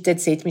doctor, she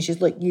did say to me,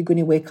 she's like, you're going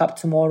to wake up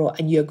tomorrow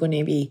and you're going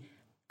to be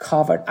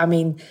covered. I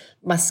mean,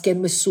 my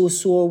skin was so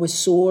sore with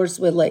sores,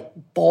 with like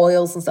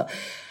boils and stuff.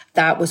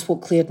 That was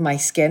what cleared my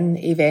skin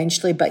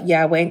eventually. But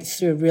yeah, I went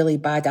through a really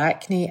bad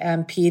acne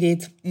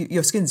period.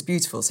 Your skin's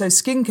beautiful. So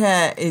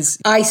skincare is...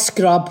 I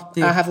scrub.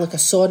 I have like a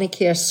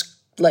Sonicare,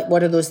 like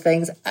one of those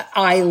things.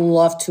 I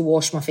love to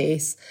wash my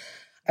face.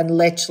 And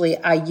literally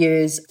I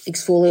use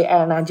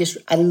exfoliator, and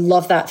I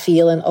love that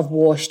feeling of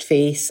washed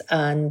face,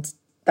 and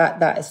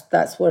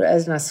that's what it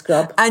is, and I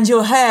scrub. And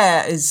your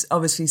hair is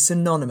obviously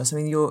synonymous. I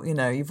mean,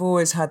 you've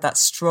always had that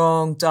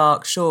strong,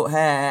 dark, short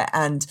hair,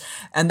 and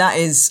that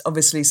is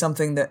obviously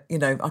something that,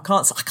 I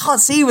can't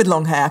see you with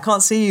long hair. I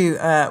can't see you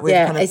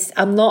with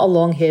I'm not a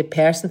long-haired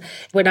person.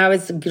 When I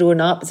was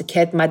growing up as a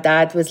kid, my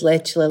dad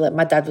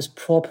was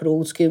proper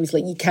old school. He was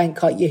like, you can't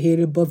cut your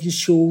hair above your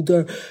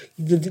shoulder.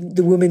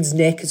 The woman's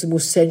neck is the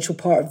most central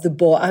part of the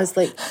body. I was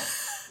like...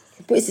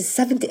 What is it,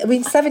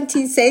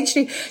 17th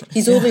century?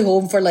 He's only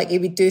home for he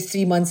would do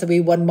 3 months away,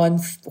 1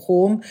 month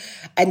home.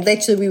 And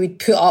literally we would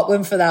put up with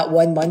him for that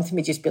 1 month, and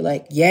we'd just be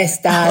like,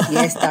 yes, dad,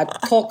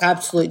 talk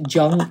absolute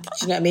junk. Do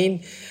you know what I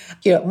mean?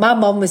 My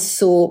mum was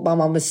so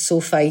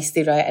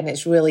feisty, right? And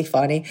it's really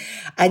funny.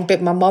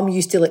 But my mum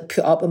used to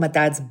put up with my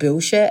dad's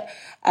bullshit.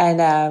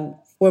 And,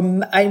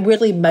 I'm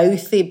really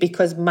mouthy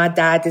because my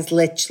dad is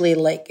literally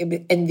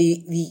in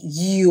the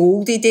ye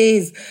olde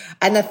days.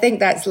 And I think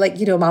that's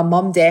my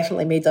mum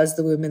definitely made us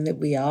the women that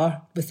we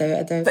are,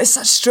 without a doubt.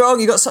 But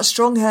you've got such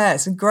strong hair.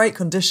 It's in great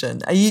condition.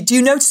 Do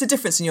you notice a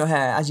difference in your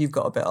hair as you've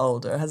got a bit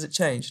older? Has it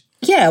changed?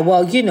 Yeah,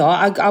 well,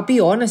 I'll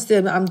be honest.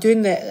 I'm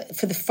doing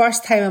for the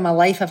first time in my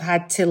life, I've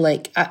had to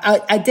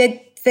I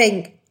did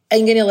think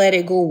I'm going to let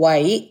it go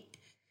white.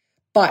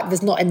 But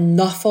there's not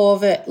enough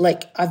of it.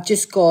 I've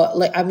just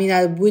got,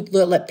 I would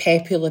look like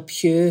Pepe Le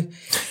Pew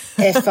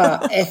if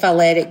I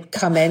let it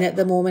come in at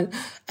the moment.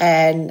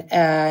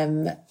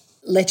 And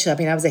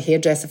literally, I was a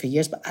hairdresser for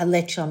years, but I'm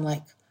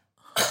like,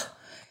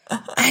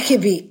 I could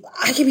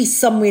be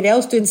somewhere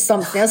else doing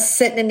something else,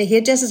 sitting in the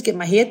hairdressers getting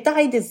my hair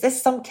dyed. Is this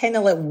some kind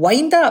of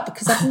wind up?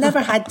 Because I've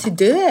never had to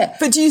do it.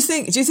 But do you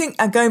think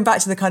going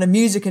back to the kind of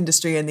music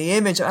industry and the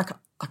image, I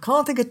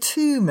can't think of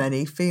too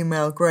many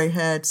female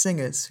grey-haired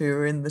singers who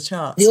are in the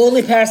charts. The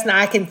only person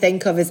I can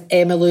think of is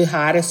Emmylou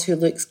Harris, who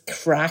looks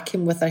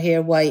cracking with her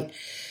hair white.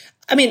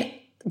 I mean,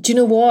 do you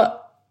know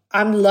what?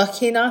 I'm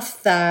lucky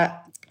enough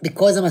that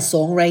because I'm a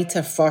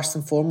songwriter, first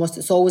and foremost,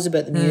 it's always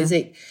about the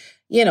music.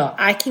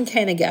 I can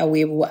kind of get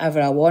away with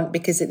whatever I want,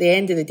 because at the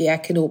end of the day, I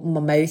can open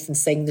my mouth and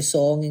sing the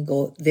song and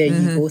go, there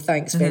you go,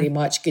 thanks very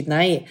much, good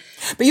night.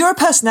 But you're a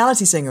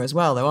personality singer as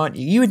well, though, aren't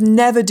you? You would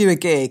never do a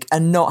gig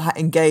and not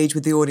engage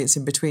with the audience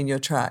in between your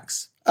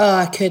tracks. Oh,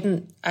 I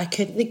couldn't,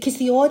 because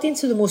the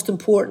audience are the most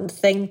important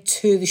thing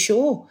to the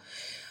show.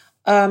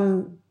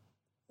 The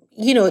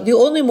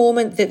only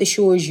moment that the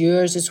show is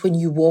yours is when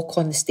you walk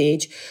on the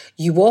stage.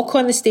 You walk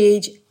on the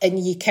stage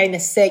and you kind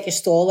of set your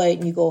stall out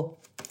and you go,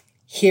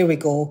 here we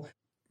go.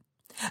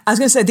 I was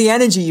going to say, the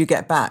energy you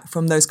get back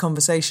from those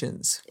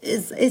conversations.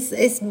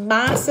 It's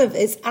massive.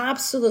 It's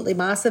absolutely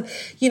massive.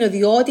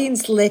 The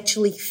audience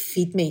literally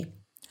feed me.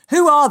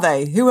 Who are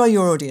they? Who are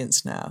your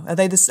audience now? Have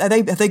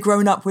they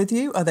grown up with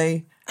you? Are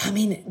they... I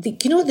mean,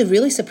 you know what the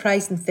really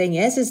surprising thing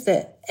is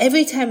that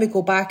every time we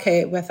go back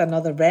out with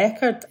another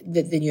record,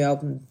 the new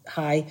album,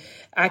 High,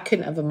 I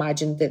couldn't have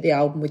imagined that the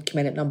album would come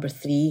in at number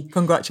 3.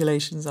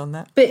 Congratulations on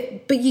that.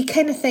 But you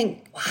kind of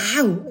think,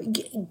 wow,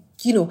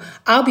 you know,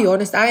 I'll be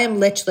honest, I am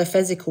literally a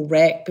physical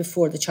wreck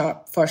before the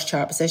first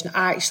chart position.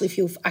 I actually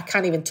feel, I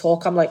can't even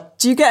talk. I'm like...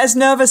 Do you get as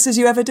nervous as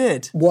you ever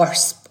did?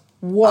 Worse,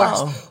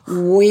 Oh.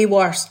 way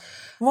worse.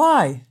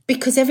 Why?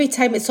 Because every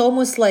time it's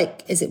almost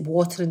like, is it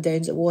watering down?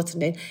 Is it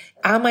watering down?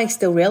 Am I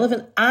still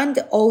relevant? And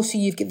also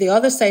you've got the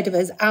other side of it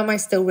is, am I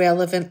still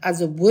relevant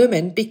as a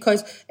woman?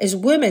 Because as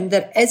women,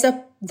 there is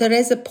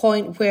a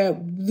point where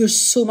there's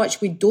so much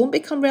we don't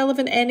become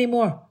relevant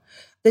anymore.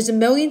 There's a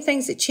million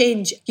things that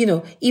change, you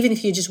know, even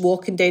if you're just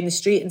walking down the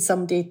street and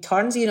somebody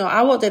turns, you know,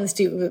 I walk down the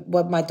street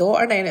with my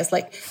daughter now and it's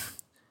like,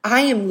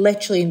 I am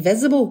literally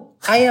invisible.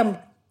 I am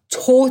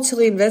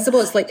totally invisible.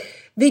 It's like,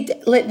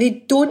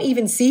 they don't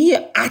even see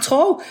you at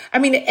all. I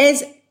mean,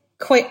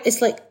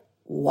 it's like,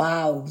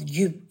 wow,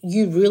 you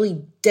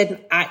really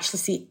didn't actually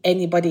see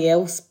anybody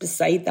else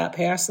beside that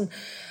person.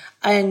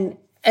 And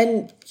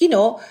you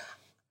know,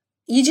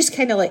 you just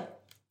kind of like,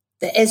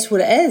 it is what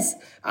it is.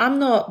 I'm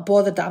not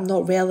bothered that I'm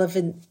not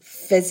relevant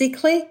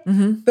physically,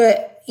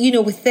 but you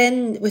know,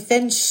 within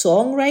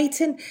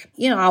songwriting,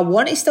 you know, I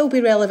want to still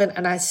be relevant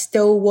and I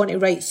still want to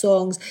write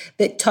songs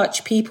that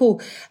touch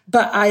people,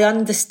 but I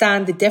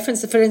understand the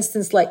difference. For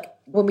instance, like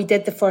when we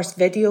did the first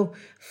video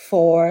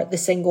for the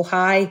single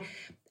High,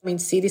 I mean,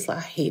 seriously, I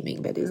hate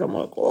making videos. I'm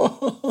like,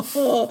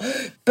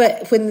 oh.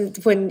 But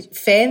when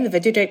Fen, the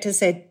video director,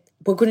 said,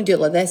 we're going to do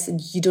it like this and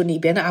you don't need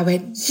to be in it, I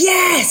went,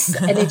 yes!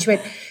 And then she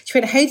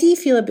went, how do you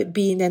feel about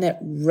being in it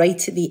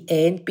right at the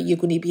end, but you're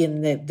going to be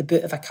in the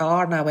boot of a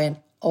car? And I went,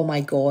 oh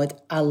my God,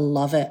 I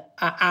love it.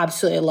 I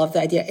absolutely love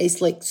the idea. It's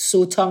like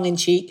so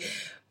tongue-in-cheek.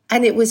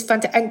 And it was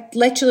fantastic. And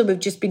literally we've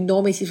just been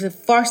nominated for the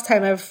first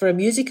time ever for a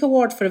music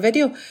award for a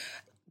video.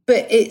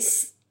 But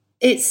it's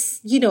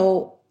you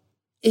know,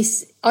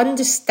 it's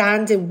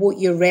understanding what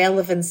your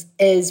relevance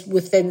is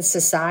within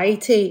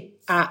society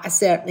at a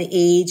certain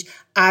age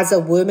as a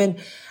woman.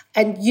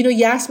 And, you know,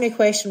 you asked me a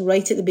question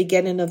right at the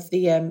beginning of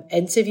the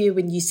interview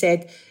when you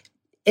said,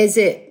 is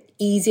it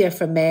easier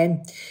for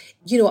men?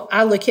 You know,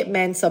 I look at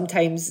men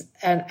sometimes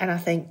and I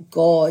think,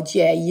 God,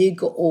 yeah, you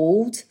got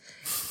old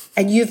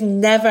and you've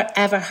never,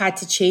 ever had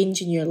to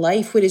change in your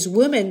life. Whereas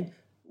women,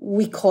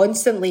 we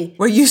constantly,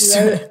 we're used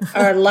to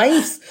our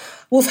lives,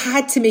 we've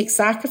had to make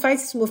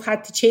sacrifices and we've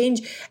had to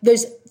change.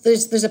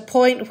 There's a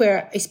point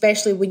where,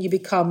 especially when you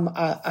become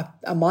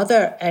a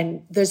mother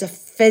and there's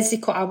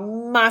a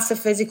massive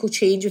physical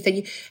change within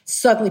you,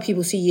 suddenly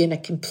people see you in a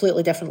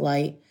completely different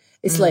light.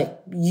 It's like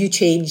you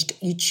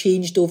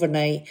changed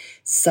overnight.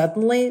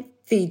 Suddenly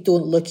they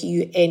don't look at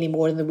you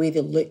anymore in the way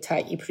they looked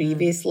at you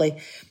previously.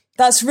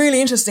 That's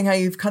really interesting how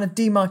you've kind of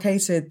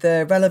demarcated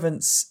the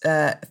relevance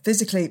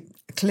physically.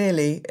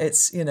 Clearly,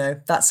 it's, you know,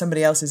 that's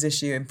somebody else's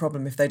issue and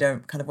problem if they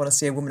don't kind of want to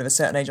see a woman of a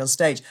certain age on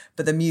stage.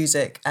 But the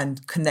music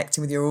and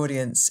connecting with your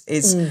audience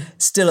is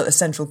still at the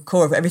central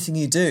core of everything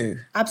you do.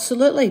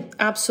 Absolutely.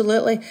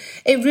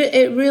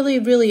 It really,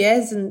 really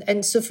is.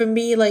 And so for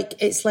me, like,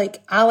 it's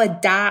like I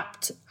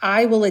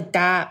will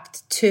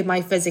adapt to my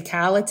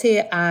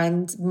physicality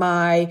and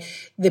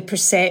the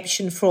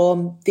perception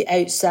from the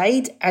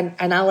outside.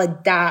 And I'll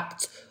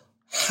adapt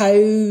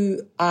how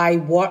I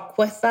work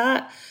with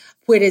that.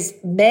 Whereas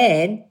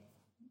men,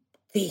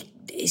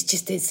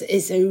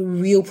 it's a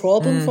real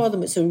problem for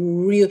them. It's a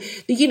real,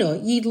 you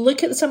know, you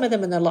look at some of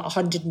them and they're like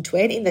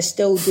 120 and they're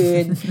still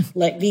doing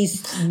like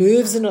these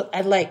moves and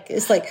like,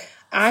 it's like,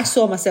 I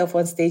saw myself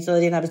on stage the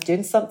other day and I was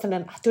doing something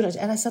and I don't know,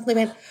 and I suddenly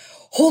went,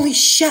 holy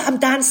shit, I'm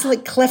dancing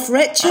like Cliff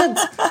Richard.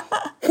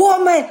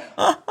 What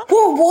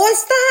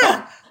was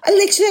that?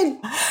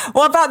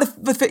 What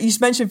about you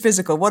mentioned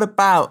physical? What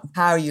about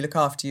how you look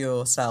after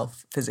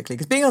yourself physically?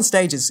 Because being on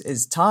stage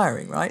is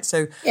tiring, right?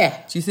 So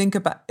yeah. Do you think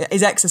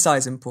is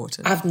exercise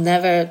important? I've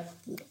never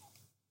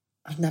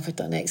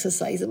done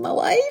exercise in my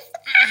life.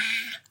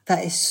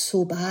 That is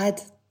so bad.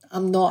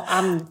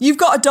 You've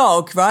got a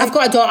dog, right? I've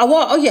got a dog.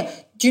 Oh yeah.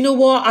 Do you know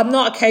what? I'm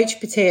not a couch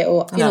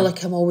potato. You know,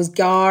 like I'm always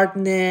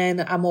gardening.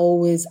 I'm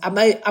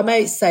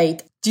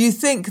outside. Do you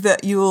think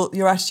that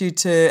your attitude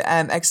to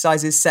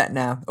exercise is set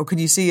now? Or can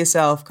you see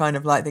yourself kind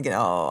of like thinking,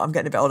 oh, I'm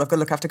getting a bit old, I've got to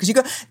look after... Because you've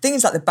got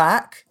things like the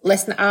back.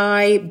 Listen,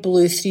 I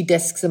blew 3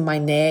 discs in my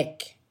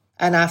neck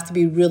and I have to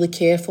be really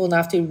careful and I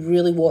have to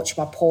really watch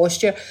my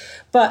posture.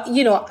 But,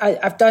 you know,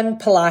 I've done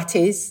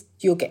Pilates,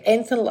 yoga,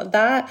 anything like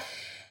that.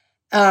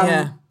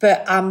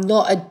 But I'm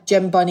not a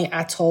gym bunny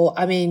at all.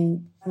 I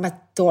mean, my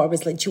daughter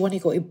was like, do you want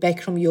to go to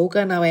Bikram yoga?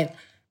 And I went...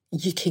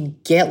 You can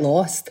get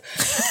lost.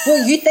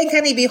 Well, you think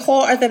I need to be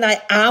hotter than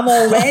I am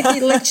already?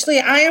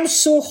 Literally, I am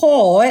so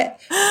hot.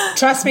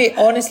 Trust me,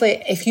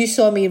 honestly, if you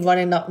saw me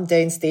running up and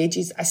down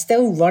stages, I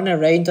still run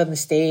around on the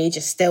stage. I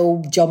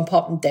still jump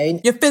up and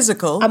down. You're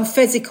physical. I'm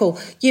physical.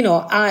 You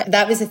know,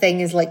 that was the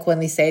thing is like when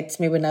they said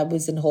to me when I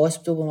was in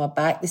hospital with my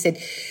back, they said,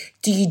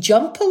 do you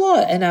jump a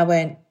lot? And I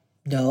went,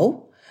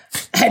 no.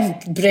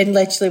 And Bryn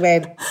literally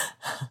went,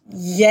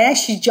 yeah,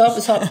 she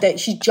jumps up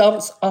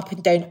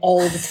and down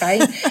all the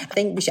time. I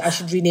think I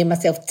should rename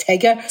myself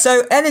Tigger.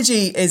 So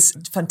energy is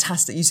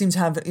fantastic. You seem to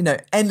have,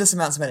 endless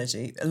amounts of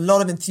energy, a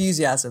lot of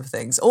enthusiasm for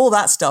things, all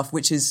that stuff,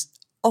 which is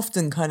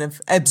often kind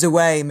of ebbs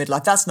away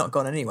midlife. That's not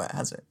gone anywhere,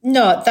 has it?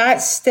 No,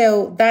 that's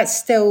still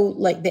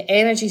like the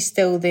energy's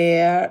still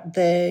there.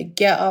 The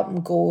get up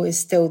and go is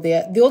still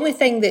there. The only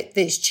thing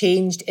that's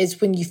changed is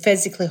when you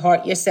physically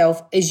hurt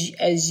yourself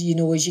as you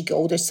get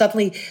older,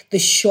 suddenly the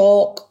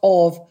shock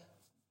of,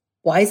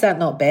 why is that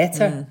not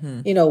better?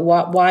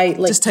 Mm-hmm. Why? Like,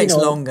 it just takes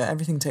longer.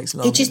 Everything takes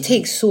longer. It just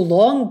takes so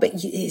long, but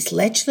it's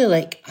literally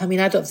like, I don't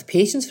have the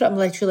patience for it. I'm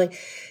literally like,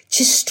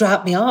 just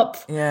strap me up.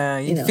 Yeah,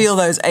 you feel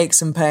those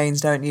aches and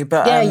pains, don't you?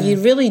 But yeah, you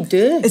really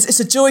do.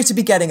 It's a joy to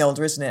be getting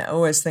older, isn't it? I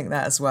always think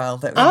that as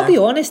well. I'll be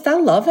honest, I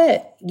love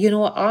it.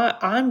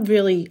 I'm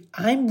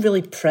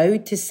really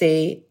proud to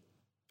say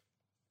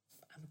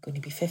I'm going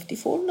to be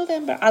 54 in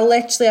November. I'm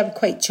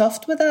quite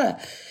chuffed with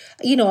that.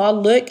 I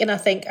look and I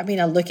think,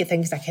 I look at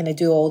things, I kind of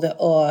do all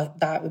the,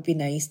 that would be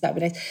nice, that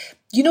would be nice.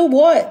 You know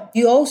what?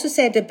 You also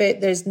said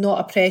about there's not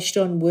a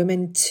pressure on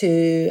women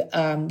to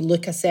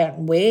look a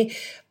certain way.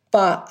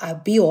 But I'll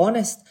be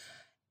honest,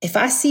 if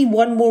I see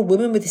one more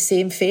woman with the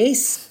same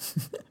face,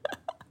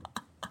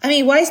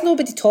 why is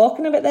nobody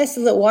talking about this?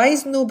 Why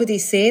is nobody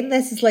saying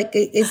this? It's like,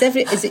 is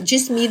it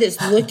just me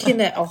that's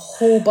looking at a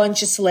whole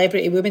bunch of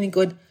celebrity women and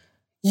going,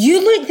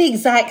 you look the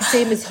exact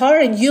same as her,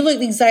 and you look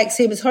the exact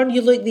same as her, and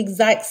you look the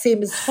exact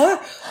same as her.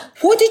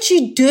 What did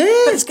you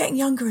do? But it's getting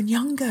younger and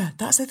younger.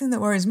 That's the thing that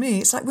worries me.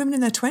 It's like women in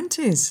their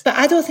 20s. But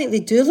I don't think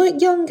they do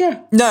look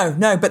younger.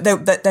 No, but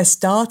they're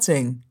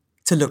starting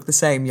to look the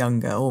same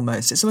younger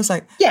almost. It's almost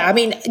like... Yeah,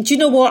 do you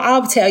know what?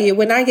 I'll tell you,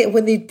 when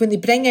they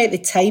bring out the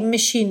time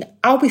machine,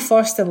 I'll be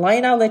first in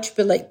line. I'll literally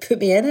be like, put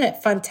me in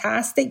it.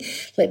 Fantastic.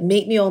 Like,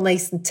 make me all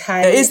nice and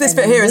tight. It is this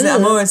bit here, isn't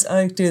it?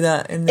 I do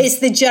that. It's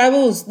the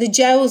jowls. The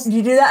jowls.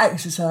 You do that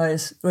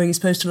exercise where you're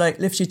supposed to like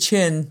lift your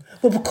chin.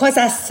 Well, because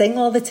I sing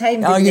all the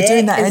time. You're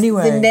doing that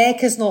anyway. The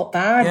neck is not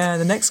bad. Yeah,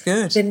 the neck's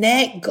good. The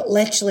neck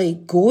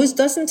literally goes,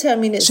 doesn't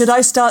it? Should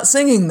I start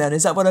singing then?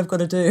 Is that what I've got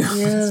to do?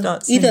 Yeah.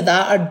 Either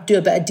that or do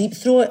a bit of deep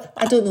throat.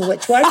 I don't know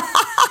which one.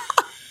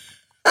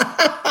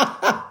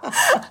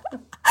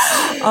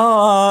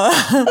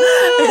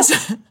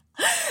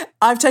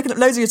 I've taken up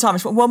loads of your time.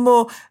 But one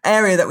more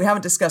area that we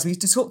haven't discussed. We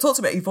talked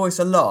about your voice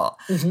a lot,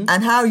 mm-hmm.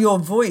 and how your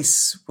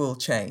voice will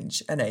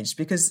change and age,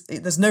 because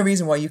there's no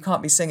reason why you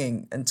can't be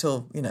singing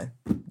until,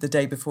 the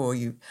day before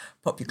you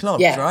pop your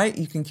clogs, right?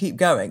 You can keep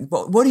going.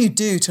 But what do you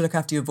do to look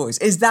after your voice?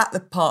 Is that the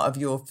part of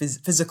your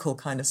physical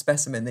kind of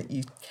specimen that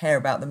you care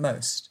about the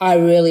most? I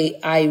really,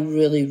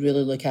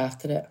 really look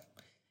after it.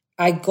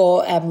 I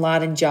got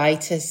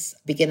laryngitis,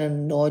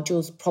 beginning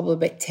nodules, probably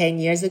about 10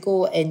 years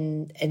ago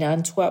in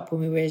Antwerp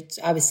when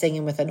I was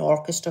singing with an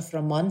orchestra for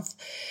a month.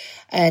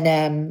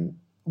 And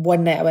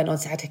one night I went on,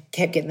 I kept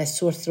getting this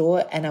sore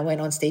throat, and I went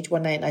on stage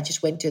one night and I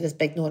just went to this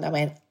big note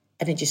and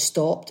it just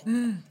stopped,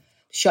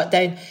 shut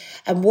down.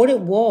 And what it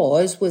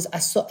was I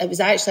saw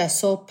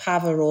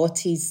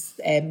Pavarotti's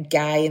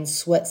guy in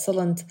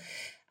Switzerland.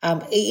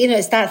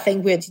 It's that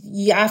thing where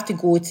you have to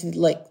go to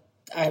like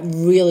a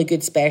really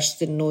good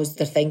specialist that knows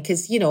their thing,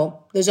 because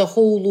there's a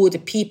whole load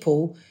of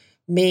people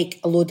make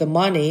a load of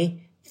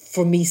money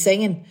for me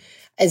singing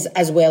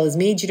as well as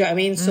me. Do you know what I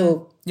mean?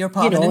 So you're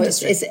part of an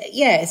industry.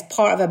 It's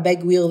part of a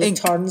big wheel that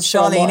turns for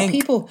a lot of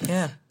people.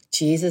 Yeah,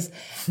 Jesus.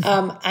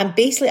 And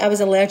basically, I was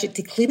allergic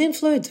to cleaning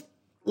fluid.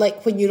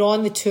 Like when you're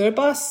on the tour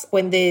bus,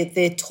 when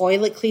the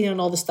toilet cleaner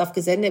and all the stuff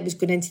goes in, it was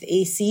going into the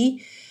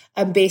AC,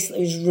 and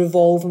basically it was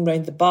revolving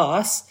around the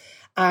bus.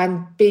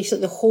 And basically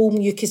the whole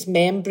mucous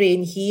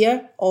membrane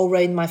here, all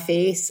around my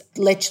face,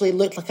 literally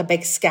looked like a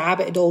big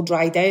scab. It had all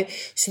dried out.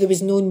 So there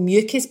was no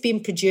mucus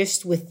being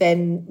produced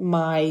within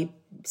my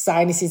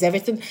sinuses,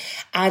 everything.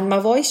 And my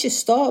voice just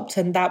stopped,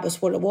 and that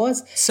was what it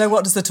was. So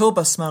what does the tour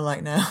bus smell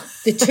like now?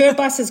 The tour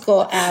bus has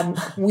got,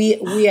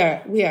 we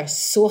are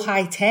so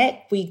high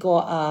tech. We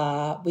got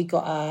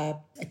a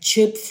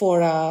tube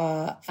for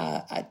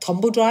a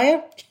tumble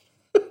dryer.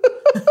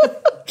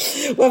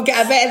 We've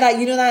got a bit of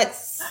that,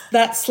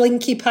 that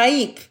slinky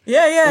pipe.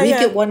 Yeah. We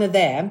get one of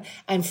them,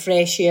 and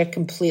fresh air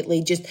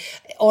completely. Just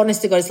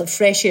honest to God, it's like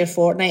fresh air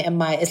fortnight,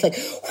 and it's like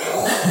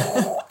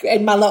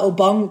in my little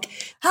bunk.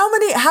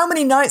 How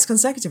many nights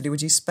consecutively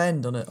would you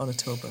spend on a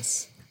tour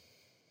bus?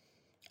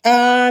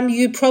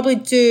 You'd probably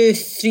do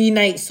 3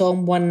 nights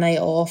on, 1 night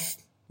off.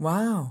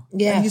 Wow.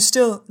 Yeah. And you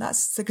still,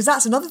 because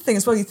that's another thing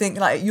as well. You think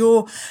like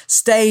your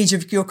stage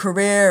of your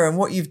career and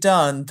what you've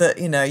done that,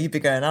 you'd be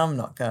going, I'm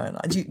not going.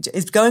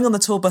 Is going on the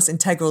tour bus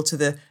integral to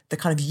the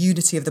kind of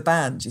unity of the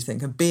band, do you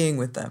think, of being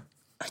with them?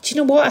 Do you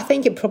know what? I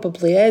think it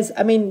probably is.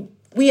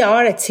 We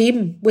are a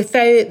team.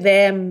 Without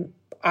them,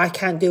 I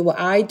can't do what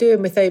I do,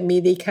 and without me,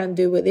 they can't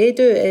do what they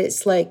do.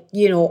 It's like,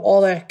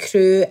 all our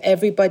crew,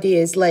 everybody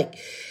is like,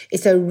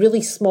 it's a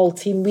really small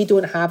team. We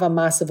don't have a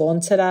massive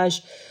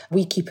entourage.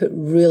 We keep it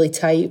really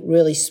tight,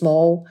 really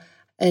small.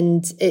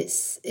 and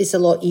it's a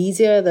lot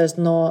easier. There's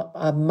not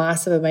a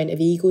massive amount of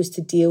egos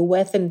to deal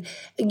with. And,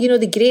 you know,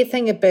 the great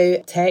thing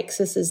about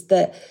Texas is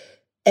that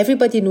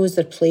everybody knows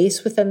their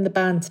place within the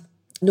band.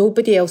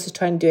 Nobody else is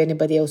trying to do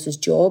anybody else's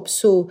job.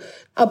 So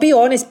I'll be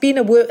honest,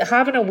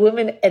 having a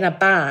woman in a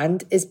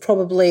band is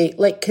probably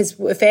like, because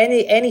if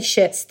any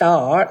shit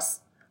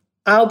starts,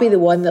 I'll be the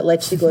one that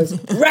literally goes,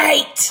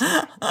 right,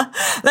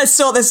 let's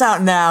sort this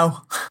out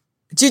now.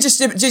 Do you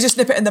just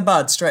nip it in the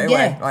bud straight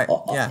away? Right.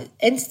 Yeah.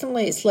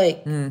 Instantly, it's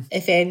like,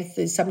 if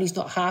anything, somebody's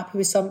not happy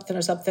with something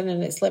or something,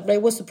 and it's like,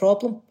 right, what's the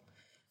problem?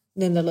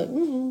 And then they're like,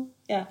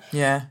 yeah.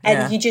 Yeah.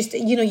 And you just,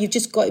 you know, you've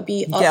just got to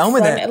be get on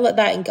with it like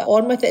that and get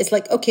on with it. It's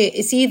like, okay,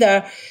 it's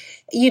either,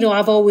 you know,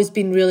 I've always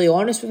been really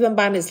honest with my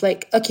band. It's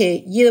like,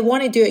 okay, you either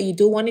want to do it or you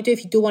don't want to do it.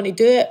 If you don't want to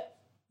do it,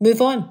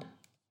 move on.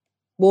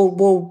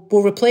 We'll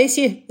replace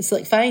you. It's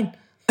like, fine.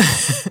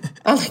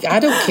 I'm like, I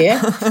don't care.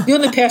 The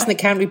only person that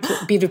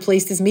can't be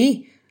replaced is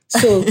me.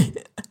 So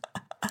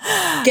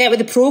get with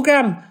the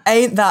program.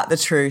 Ain't that the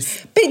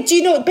truth? But do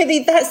you know? But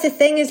that's the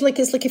thing. Is like,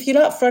 it's like, if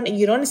you're up front and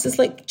you're honest, it's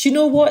like, do you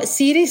know what?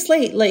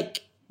 Seriously, like,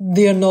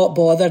 they're not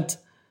bothered.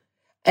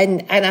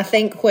 And I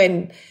think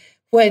when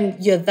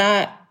you're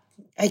that,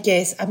 I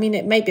guess, I mean,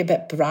 it might be a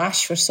bit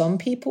brash for some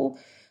people,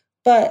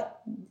 but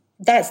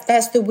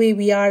that's the way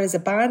we are as a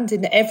band,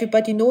 and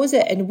everybody knows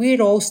it. And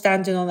we're all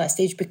standing on that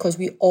stage because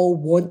we all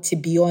want to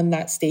be on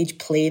that stage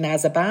playing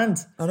as a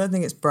band. I don't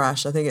think it's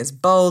brash. I think it's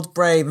bold,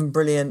 brave and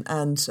brilliant.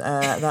 And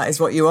that is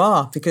what you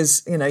are,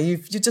 because, you know,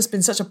 you've just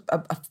been such a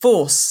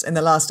force in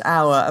the last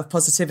hour of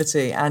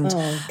positivity. And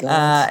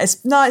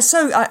it's nice.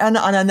 So, I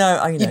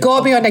know. You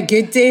got me on a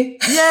good day.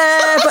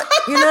 Yeah, but,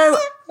 you know,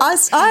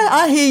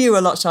 I hear you a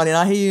lot, Sharleen.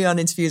 I hear you on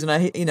interviews,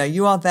 and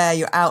you are there,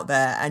 you're out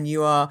there, and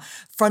you are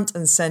front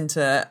and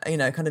centre, you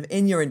know, kind of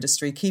in your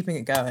industry, keeping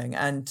it going.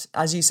 And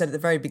as you said at the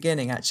very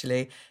beginning,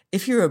 actually,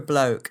 if you're a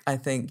bloke, I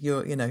think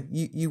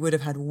you would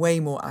have had way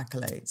more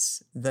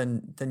accolades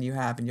than you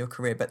have in your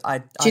career. But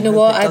do you know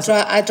what?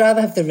 I'd rather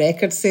have the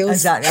record sales.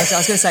 Exactly. I was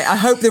going to say, I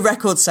hope the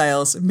record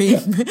sales mean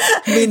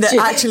that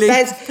actually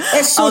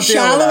it's so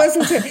shallow,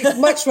 isn't it?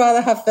 Much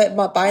rather have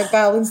my bank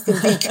balance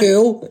than be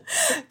cool.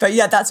 But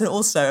yeah, that's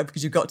also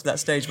because you got to that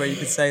stage where you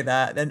could say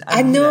that. And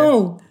I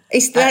know.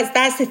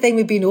 That's the thing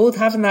with being old.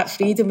 Having that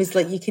freedom is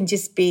like, you can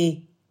just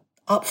be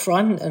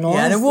upfront and honest.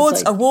 Yeah, and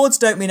awards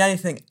don't mean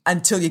anything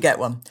until you get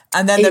one,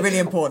 and then they're really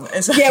important.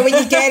 Yeah, when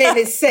you get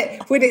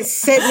it, when it's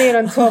sitting there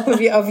on top of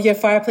your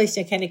fireplace,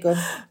 you're kind of going,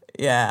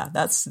 yeah,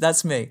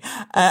 that's me.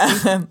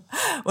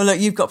 Well,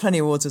 look, you've got plenty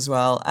of awards as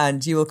well,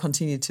 and you will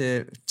continue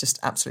to just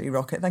absolutely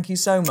rock it. Thank you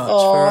so much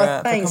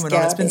for coming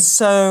on. It's been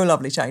so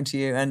lovely chatting to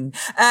you. And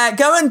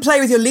go and play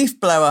with your leaf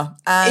blower.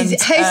 And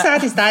how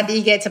sad is that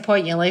you get to a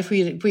point in your life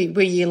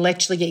where you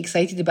literally get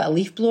excited about a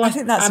leaf blower? I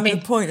think that's a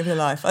good point of your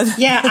life.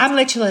 Yeah, I'm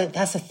literally,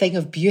 that's a thing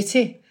of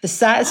beauty. The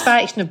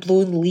satisfaction of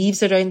blowing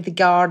leaves around the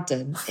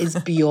garden is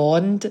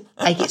beyond.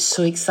 I get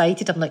so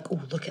excited. I'm like, oh,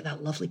 look at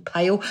that lovely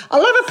pile. I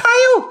love a pile.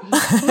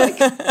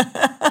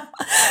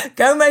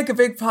 Go make a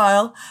big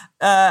pile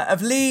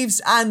of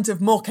leaves and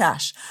of more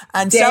cash,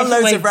 and sell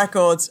loads of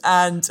records,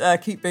 and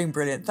keep being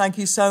brilliant. Thank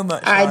you so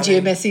much. And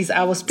you, Mrs.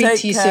 I will speak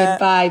to you soon.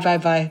 Bye, bye,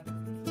 bye.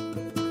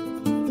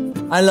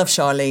 I love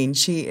Sharleen.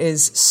 She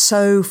is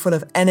so full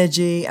of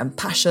energy and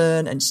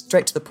passion and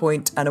straight to the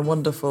point, and a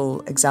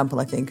wonderful example,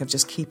 I think, of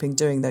just keeping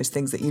doing those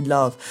things that you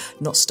love,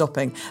 not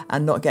stopping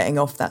and not getting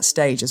off that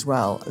stage as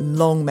well.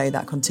 Long may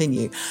that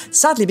continue.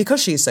 Sadly,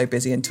 because she is so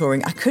busy and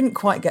touring, I couldn't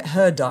quite get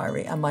her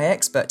diary and my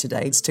expert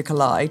today to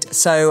collide.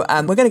 So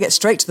we're going to get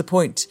straight to the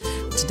point.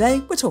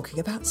 Today, we're talking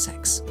about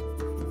sex.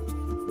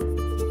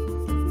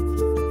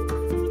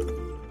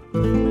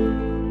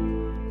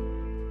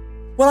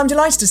 Well, I'm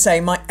delighted to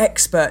say my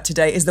expert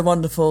today is the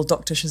wonderful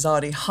Dr.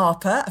 Shazadi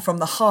Harper from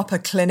the Harper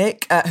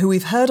Clinic, who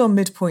we've heard on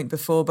Midpoint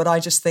before, but I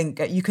just think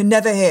you can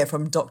never hear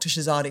from Dr.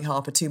 Shazadi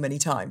Harper too many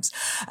times.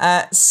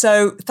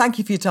 So thank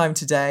you for your time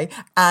today.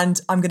 And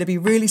I'm going to be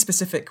really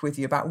specific with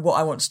you about what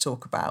I want to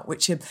talk about,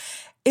 which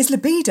is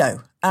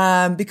libido,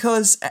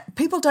 because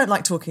people don't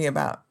like talking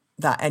about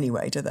that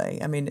anyway, do they?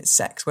 I mean, it's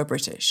sex. We're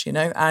British, you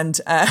know, and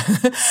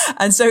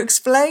so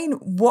explain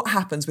what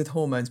happens with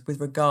hormones with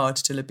regard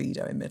to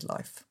libido in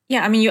midlife.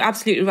 Yeah, I mean, you're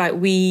absolutely right.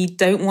 We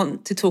don't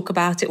want to talk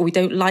about it, or we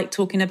don't like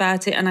talking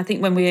about it. And I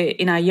think when we're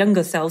in our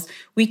younger selves,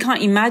 we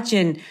can't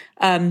imagine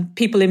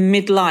people in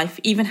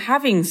midlife even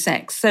having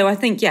sex. So I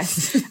think,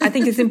 yes, I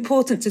think it's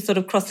important to sort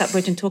of cross that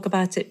bridge and talk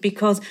about it,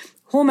 because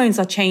hormones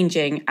are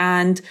changing,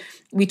 and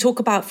we talk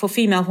about, for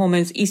female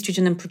hormones,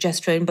 estrogen and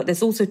progesterone, but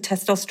there's also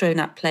testosterone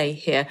at play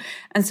here.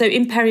 And so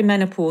in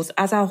perimenopause,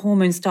 as our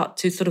hormones start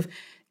to sort of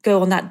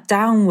go on that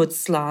downward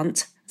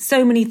slant,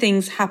 so many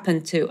things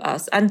happen to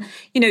us. And,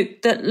 you know,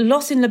 the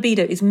loss in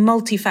libido is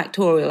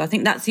multifactorial. I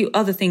think that's the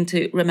other thing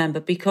to remember,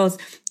 because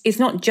it's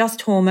not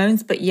just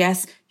hormones, but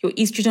yes, your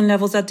estrogen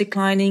levels are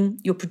declining,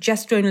 your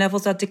progesterone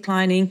levels are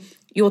declining,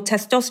 your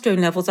testosterone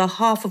levels are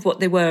half of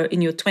what they were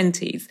in your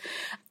 20s.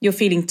 You're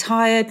feeling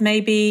tired,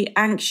 maybe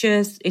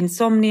anxious,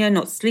 insomnia,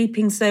 not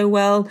sleeping so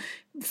well,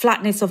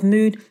 flatness of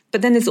mood.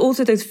 But then there's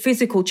also those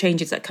physical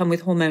changes that come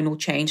with hormonal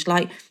change,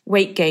 like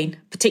weight gain,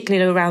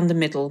 particularly around the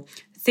middle,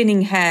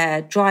 thinning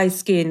hair, dry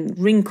skin,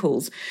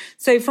 wrinkles.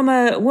 So from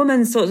a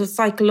woman's sort of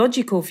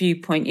psychological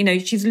viewpoint,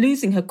 she's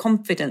losing her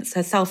confidence,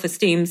 her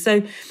self-esteem.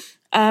 So,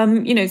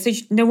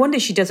 no wonder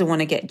she doesn't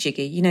want to get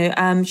jiggy.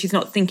 She's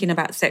not thinking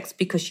about sex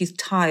because she's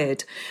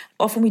tired.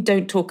 Often we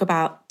don't talk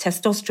about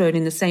testosterone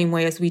in the same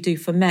way as we do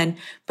for men,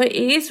 but it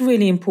is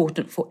really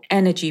important for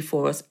energy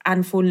for us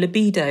and for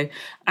libido.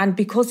 And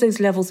because those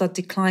levels are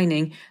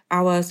declining,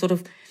 our sort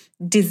of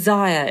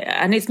desire,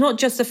 and it's not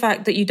just the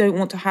fact that you don't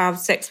want to have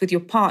sex with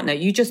your partner,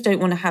 you just don't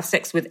want to have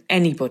sex with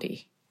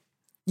anybody.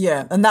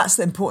 Yeah, and that's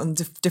the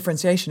important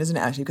differentiation, isn't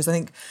it, actually? Because I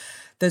think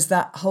there's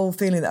that whole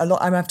feeling that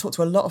I've talked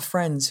to a lot of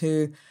friends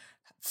who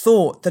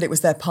thought that it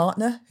was their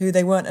partner who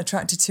they weren't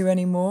attracted to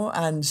anymore.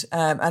 And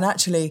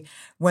actually,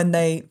 when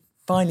they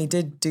finally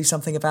did do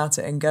something about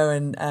it and go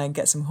and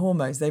get some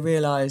hormones, they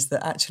realised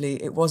that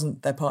actually it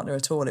wasn't their partner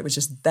at all. It was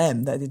just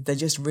them. They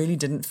just really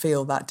didn't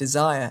feel that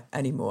desire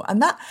anymore.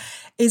 And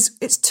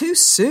it's too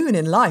soon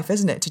in life,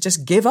 isn't it, to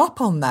just give up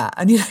on that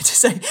and, to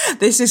say,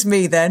 this is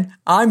me then,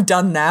 I'm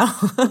done now.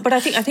 But I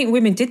think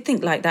women did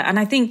think like that. And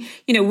I think,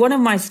 one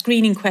of my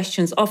screening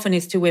questions often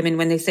is to women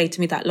when they say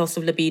to me that loss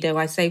of libido,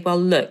 I say, well,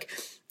 look,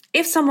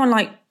 if someone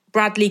like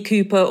Bradley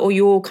Cooper or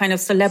your kind of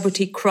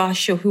celebrity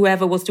crush or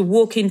whoever was to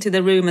walk into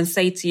the room and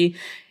say to you,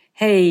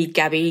 hey,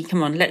 Gabby,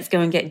 come on, let's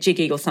go and get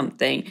jiggy or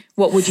something,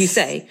 what would you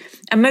say?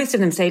 And most of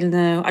them say,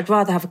 no, I'd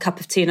rather have a cup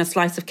of tea and a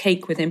slice of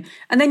cake with him.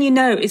 And then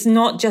it's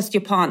not just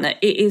your partner.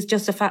 It is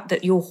just the fact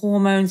that your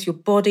hormones, your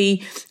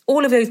body,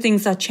 all of those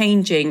things are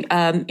changing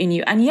in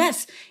you. And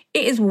yes,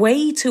 it is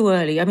way too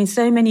early. I mean,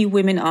 so many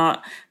women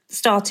are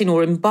starting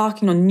or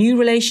embarking on new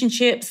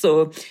relationships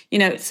or,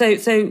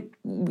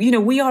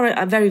 we are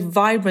at a very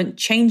vibrant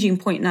changing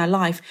point in our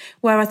life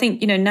where I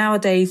think,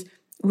 nowadays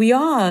we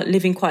are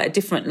living quite a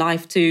different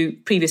life to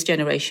previous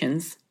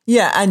generations.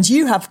 Yeah, and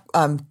you have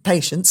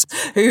patients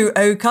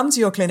who come to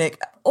your clinic,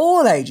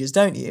 all ages,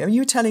 don't you? I mean,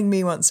 you were telling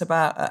me once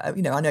about, I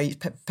know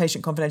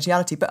patient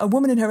confidentiality, but a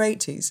woman in her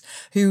 80s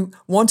who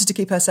wanted to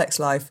keep her sex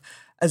life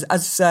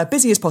as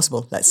busy as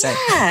possible, let's say.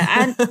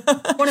 Yeah,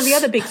 and one of the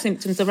other big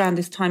symptoms around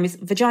this time is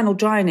vaginal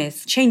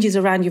dryness, changes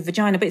around your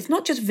vagina. But it's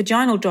not just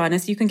vaginal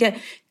dryness. You can get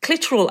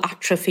clitoral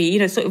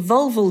atrophy, sort of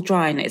vulval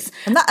dryness.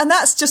 And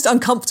that's just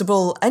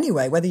uncomfortable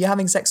anyway, whether you're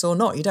having sex or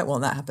not. You don't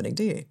want that happening,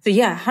 do you? So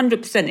yeah,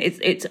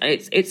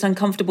 100%. It's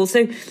uncomfortable.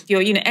 So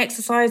you're,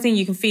 exercising,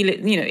 you can feel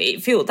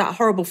it, feel that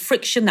horrible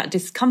friction, that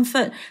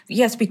discomfort.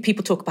 Yes,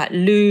 people talk about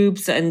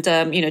lubes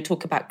and,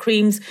 talk about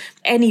creams.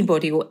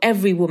 Anybody or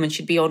every woman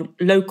should be on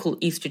local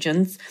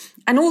estrogens,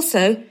 and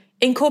also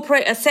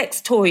incorporate a sex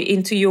toy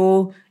into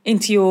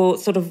your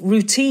sort of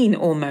routine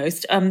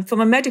almost. From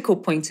a medical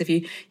point of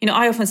view,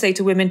 I often say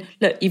to women,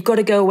 look, you've got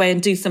to go away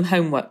and do some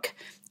homework.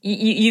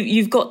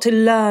 You've got to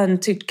learn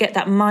to get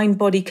that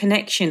mind-body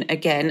connection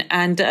again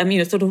and,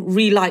 sort of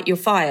relight your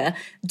fire.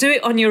 Do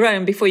it on your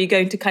own before you go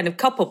into kind of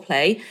couple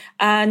play.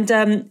 And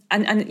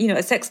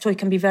a sex toy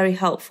can be very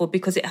helpful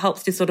because it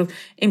helps to sort of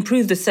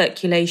improve the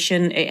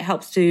circulation. It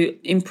helps to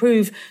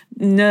improve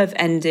nerve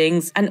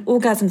endings, and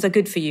orgasms are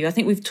good for you. I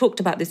think we've talked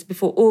about this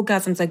before.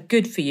 Orgasms are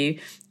good for you.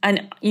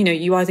 And,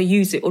 you either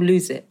use it or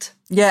lose it.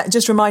 Yeah,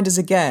 just remind us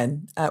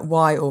again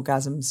why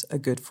orgasms are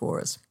good for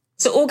us.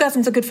 So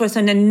orgasms are good for us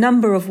in a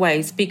number of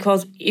ways,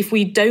 because if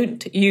we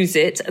don't use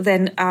it,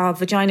 then our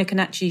vagina can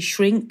actually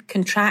shrink,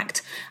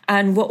 contract.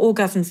 And what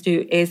orgasms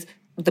do is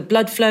the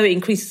blood flow, it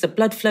increases the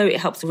blood flow, it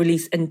helps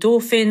release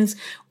endorphins,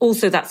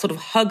 also that sort of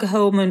hug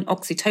hormone,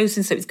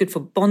 oxytocin, so it's good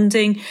for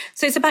bonding.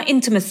 So it's about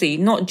intimacy,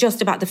 not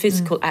just about the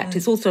physical act,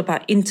 it's also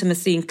about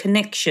intimacy and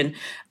connection.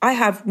 I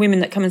have women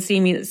that come and see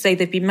me that say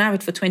they've been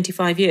married for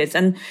 25 years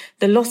and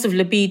the loss of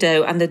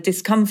libido and the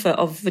discomfort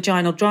of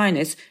vaginal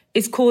dryness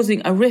is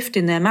causing a rift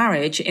in their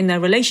marriage, in their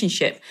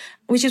relationship,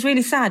 which is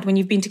really sad when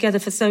you've been together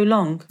for so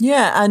long.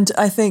 Yeah, and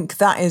I think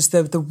that is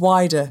the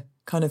wider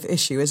kind of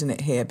issue, isn't it,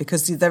 here?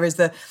 Because there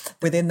is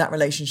within that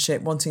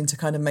relationship wanting to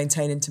kind of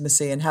maintain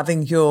intimacy and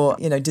having your,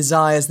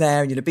 desires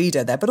there and your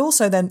libido there, but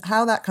also then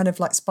how that kind of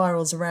like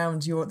spirals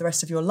around the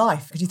rest of your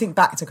life. Because you think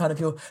back to kind of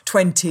your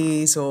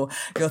 20s or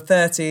your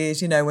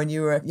 30s, when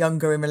you were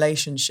younger in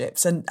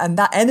relationships and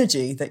that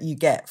energy that you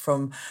get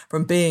from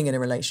being in a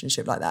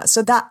relationship like that.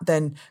 So that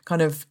then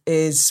kind of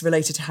is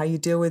related to how you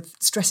deal with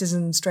stresses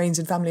and strains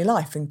in family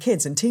life and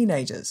kids and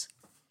teenagers.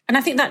 And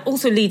I think that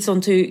also leads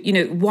on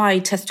to, why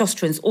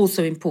testosterone is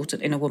also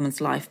important in a woman's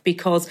life.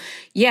 Because,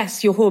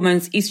 yes, your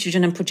hormones,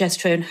 estrogen and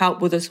progesterone,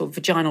 help with a sort of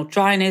vaginal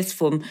dryness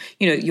from,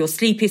 your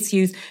sleep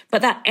issues.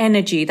 But that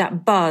energy,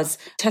 that buzz,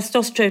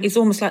 testosterone is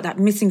almost like that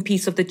missing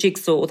piece of the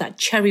jigsaw or that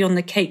cherry on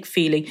the cake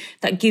feeling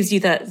that gives you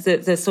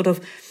the sort of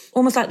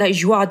almost like that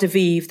joie de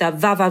vivre, that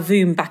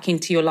va-va-voom back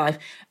into your life.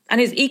 And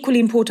it's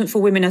equally important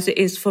for women as it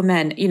is for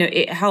men.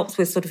 It helps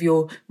with sort of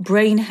your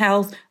brain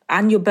health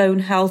and your bone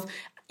health.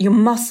 your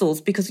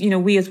muscles, because,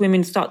 we as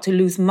women start to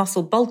lose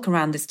muscle bulk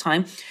around this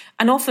time.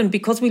 And often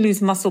because we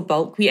lose muscle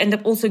bulk, we end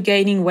up also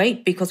gaining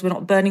weight because we're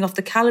not burning off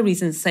the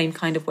calories in the same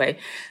kind of way.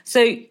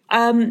 So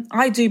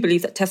I do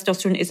believe that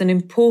testosterone is an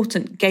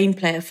important game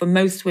player for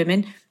most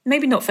women.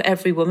 Maybe not for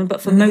every woman,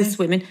 but for most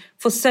women,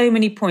 for so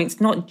many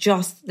points, not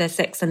just their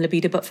sex and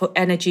libido, but for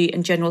energy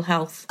and general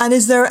health. And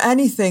is there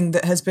anything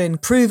that has been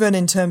proven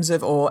in terms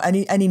of, or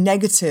any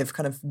negative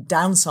kind of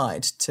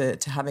downside to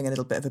having a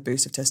little bit of a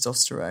boost of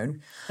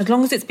testosterone? As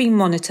long as it's being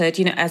monitored,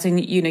 as in,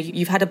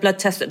 you've had a blood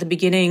test at the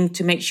beginning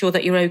to make sure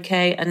that you're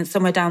okay, and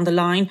somewhere down the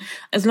line,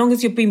 as long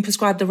as you're being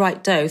prescribed the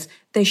right dose,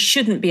 there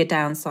shouldn't be a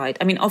downside.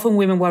 I mean, often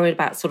women worry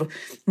about sort of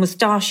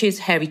moustaches,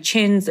 hairy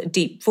chins, a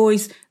deep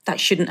voice. That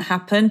shouldn't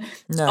happen.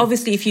 No.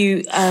 Obviously, if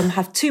you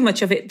have too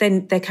much of it,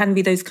 then there can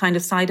be those kind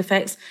of side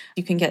effects.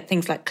 You can get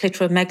things like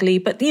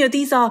clitoromegaly. But,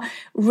 these are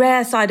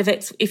rare side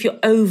effects if you're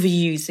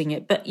overusing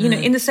it. But,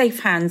 in the safe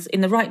hands,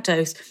 in the right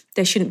dose,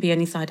 there shouldn't be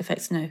any side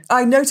effects, no.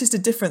 I noticed a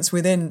difference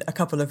within a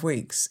couple of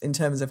weeks in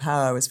terms of how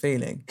I was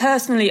feeling.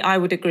 Personally, I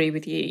would agree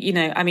with you.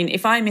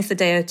 If I miss a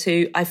day or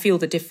two, I feel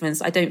the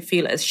difference. I don't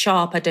feel as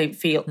sharp. I don't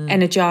feel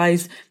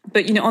energized.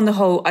 But, on the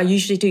whole, I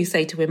usually do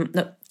say to women,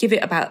 look, give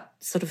it about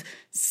sort of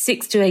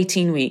 6 to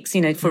 18 weeks,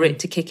 for it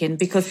to kick in,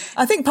 because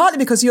I think partly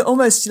because you're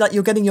almost like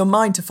you're getting your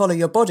mind to follow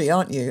your body,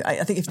 aren't you?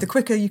 I think if the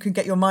quicker you can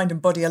get your mind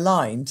and body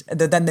aligned,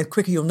 then the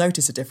quicker you'll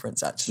notice a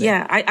difference, actually.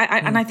 Yeah,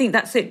 and I think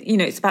that's it.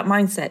 It's about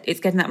mindset. It's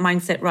getting that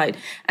mindset right.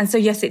 And so,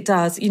 yes, it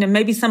does.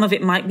 Maybe some of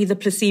it might be the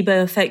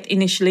placebo effect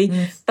initially,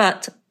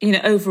 but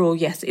overall,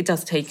 yes, it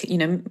does take,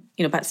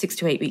 about 6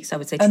 to 8 weeks, I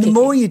would say. And the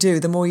more you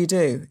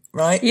do,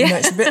 right? Yeah.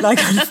 It's a bit like...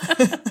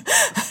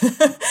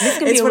 It's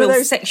going to be a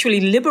real sexually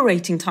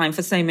liberating time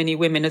for so many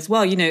women as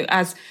well,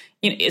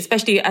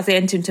 especially as they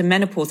enter into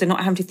menopause. They're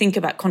not having to think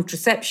about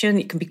contraception.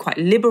 It can be quite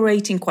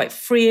liberating, quite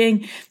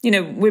freeing.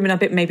 Women are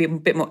maybe a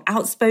bit more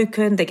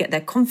outspoken. They get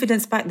their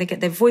confidence back. They get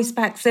their voice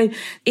back. So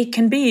it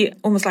can be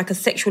almost like a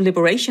sexual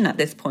liberation at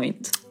this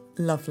point.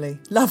 Lovely,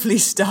 lovely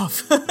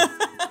stuff.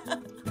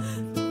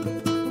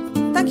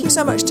 Thank you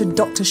so much to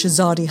Dr.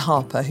 Shazadi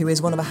Harper, who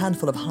is one of a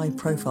handful of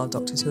high-profile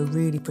doctors who are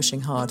really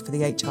pushing hard for the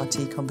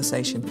HRT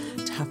conversation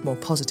to have more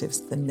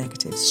positives than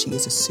negatives. She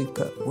is a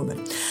super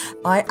woman.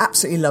 I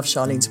absolutely love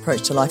Sharleen's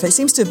approach to life. It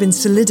seems to have been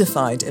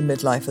solidified in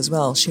midlife as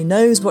well. She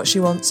knows what she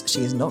wants.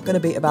 She is not going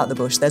to beat about the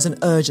bush. There's an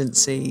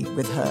urgency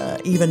with her,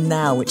 even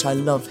now, which I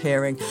love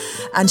hearing.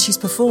 And she's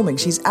performing.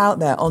 She's out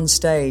there on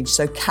stage,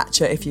 so catch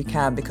her if you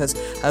can, because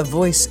her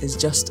voice is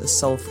just as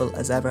soulful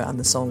as ever and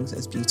the songs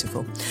as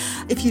beautiful.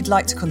 If you'd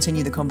like to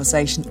continue the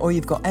conversation, or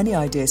you've got any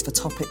ideas for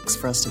topics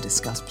for us to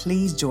discuss,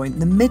 please join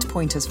the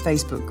Midpointers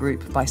Facebook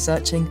group by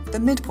searching The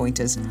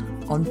Midpointers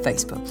on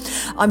Facebook.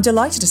 I'm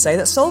delighted to say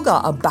that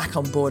Solgar are back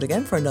on board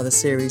again for another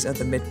series of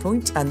The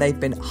Midpoint, and they've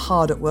been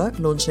hard at work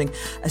launching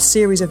a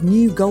series of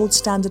new gold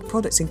standard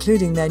products,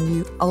 including their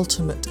new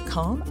Ultimate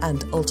Calm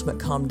and Ultimate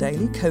Calm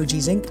Daily, Koji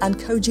Zinc and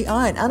Koji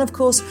Iron, and of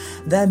course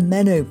their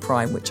Meno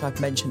Prime, which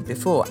I've mentioned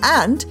before.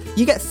 And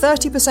you get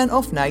 30%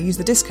 off now. Use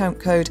the discount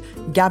code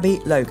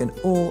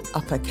GabbyLogan, all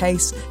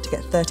uppercase, to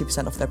get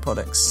 30% off their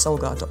products.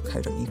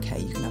 Solgar.co.uk.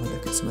 You can have a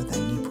look at some of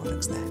their new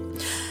products there.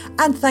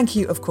 And thank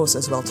you, of course,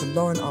 as well to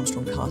Lauren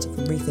Armstrong-Carter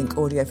from Rethink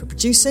Audio for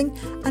producing,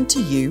 and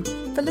to you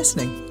for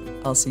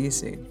listening. I'll see you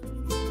soon.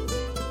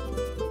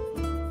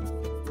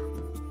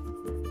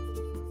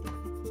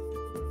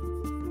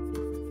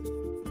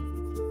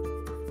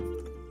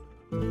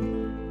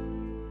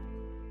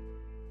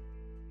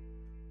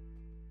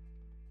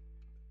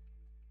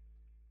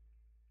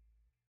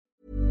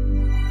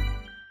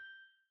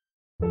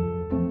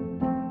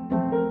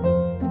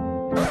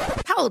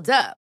 Hold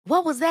up.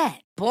 What was that?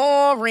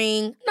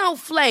 Boring. No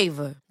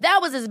flavor. That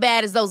was as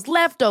bad as those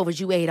leftovers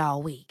you ate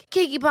all week.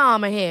 Keke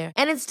Palmer here,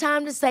 and it's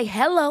time to say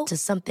hello to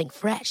something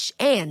fresh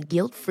and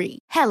guilt-free.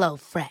 Hello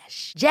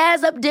Fresh.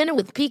 Jazz up dinner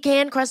with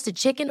pecan-crusted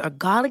chicken or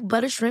garlic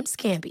butter shrimp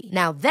scampi.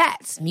 Now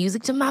that's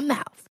music to my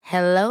mouth.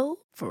 Hello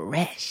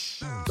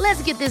Fresh.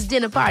 Let's get this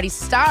dinner party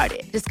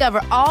started.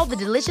 Discover all the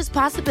delicious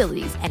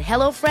possibilities at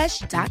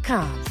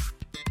hellofresh.com.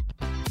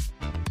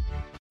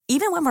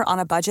 Even when we're on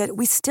a budget,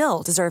 we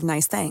still deserve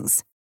nice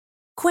things.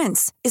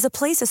 Quince is a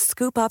place to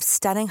scoop up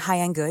stunning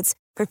high-end goods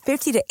for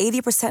 50 to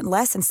 80%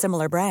 less than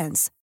similar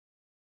brands.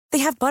 They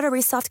have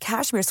buttery soft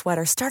cashmere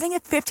sweaters starting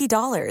at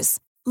 $50,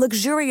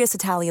 luxurious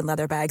Italian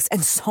leather bags,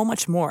 and so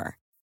much more.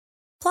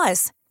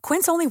 Plus,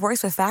 Quince only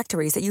works with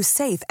factories that use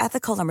safe,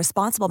 ethical, and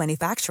responsible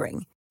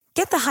manufacturing.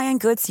 Get the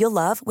high-end goods you'll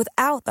love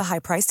without the high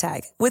price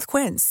tag with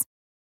Quince.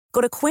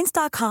 Go to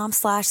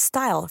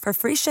quince.com/style for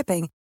free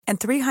shipping and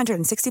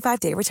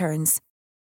 365-day returns.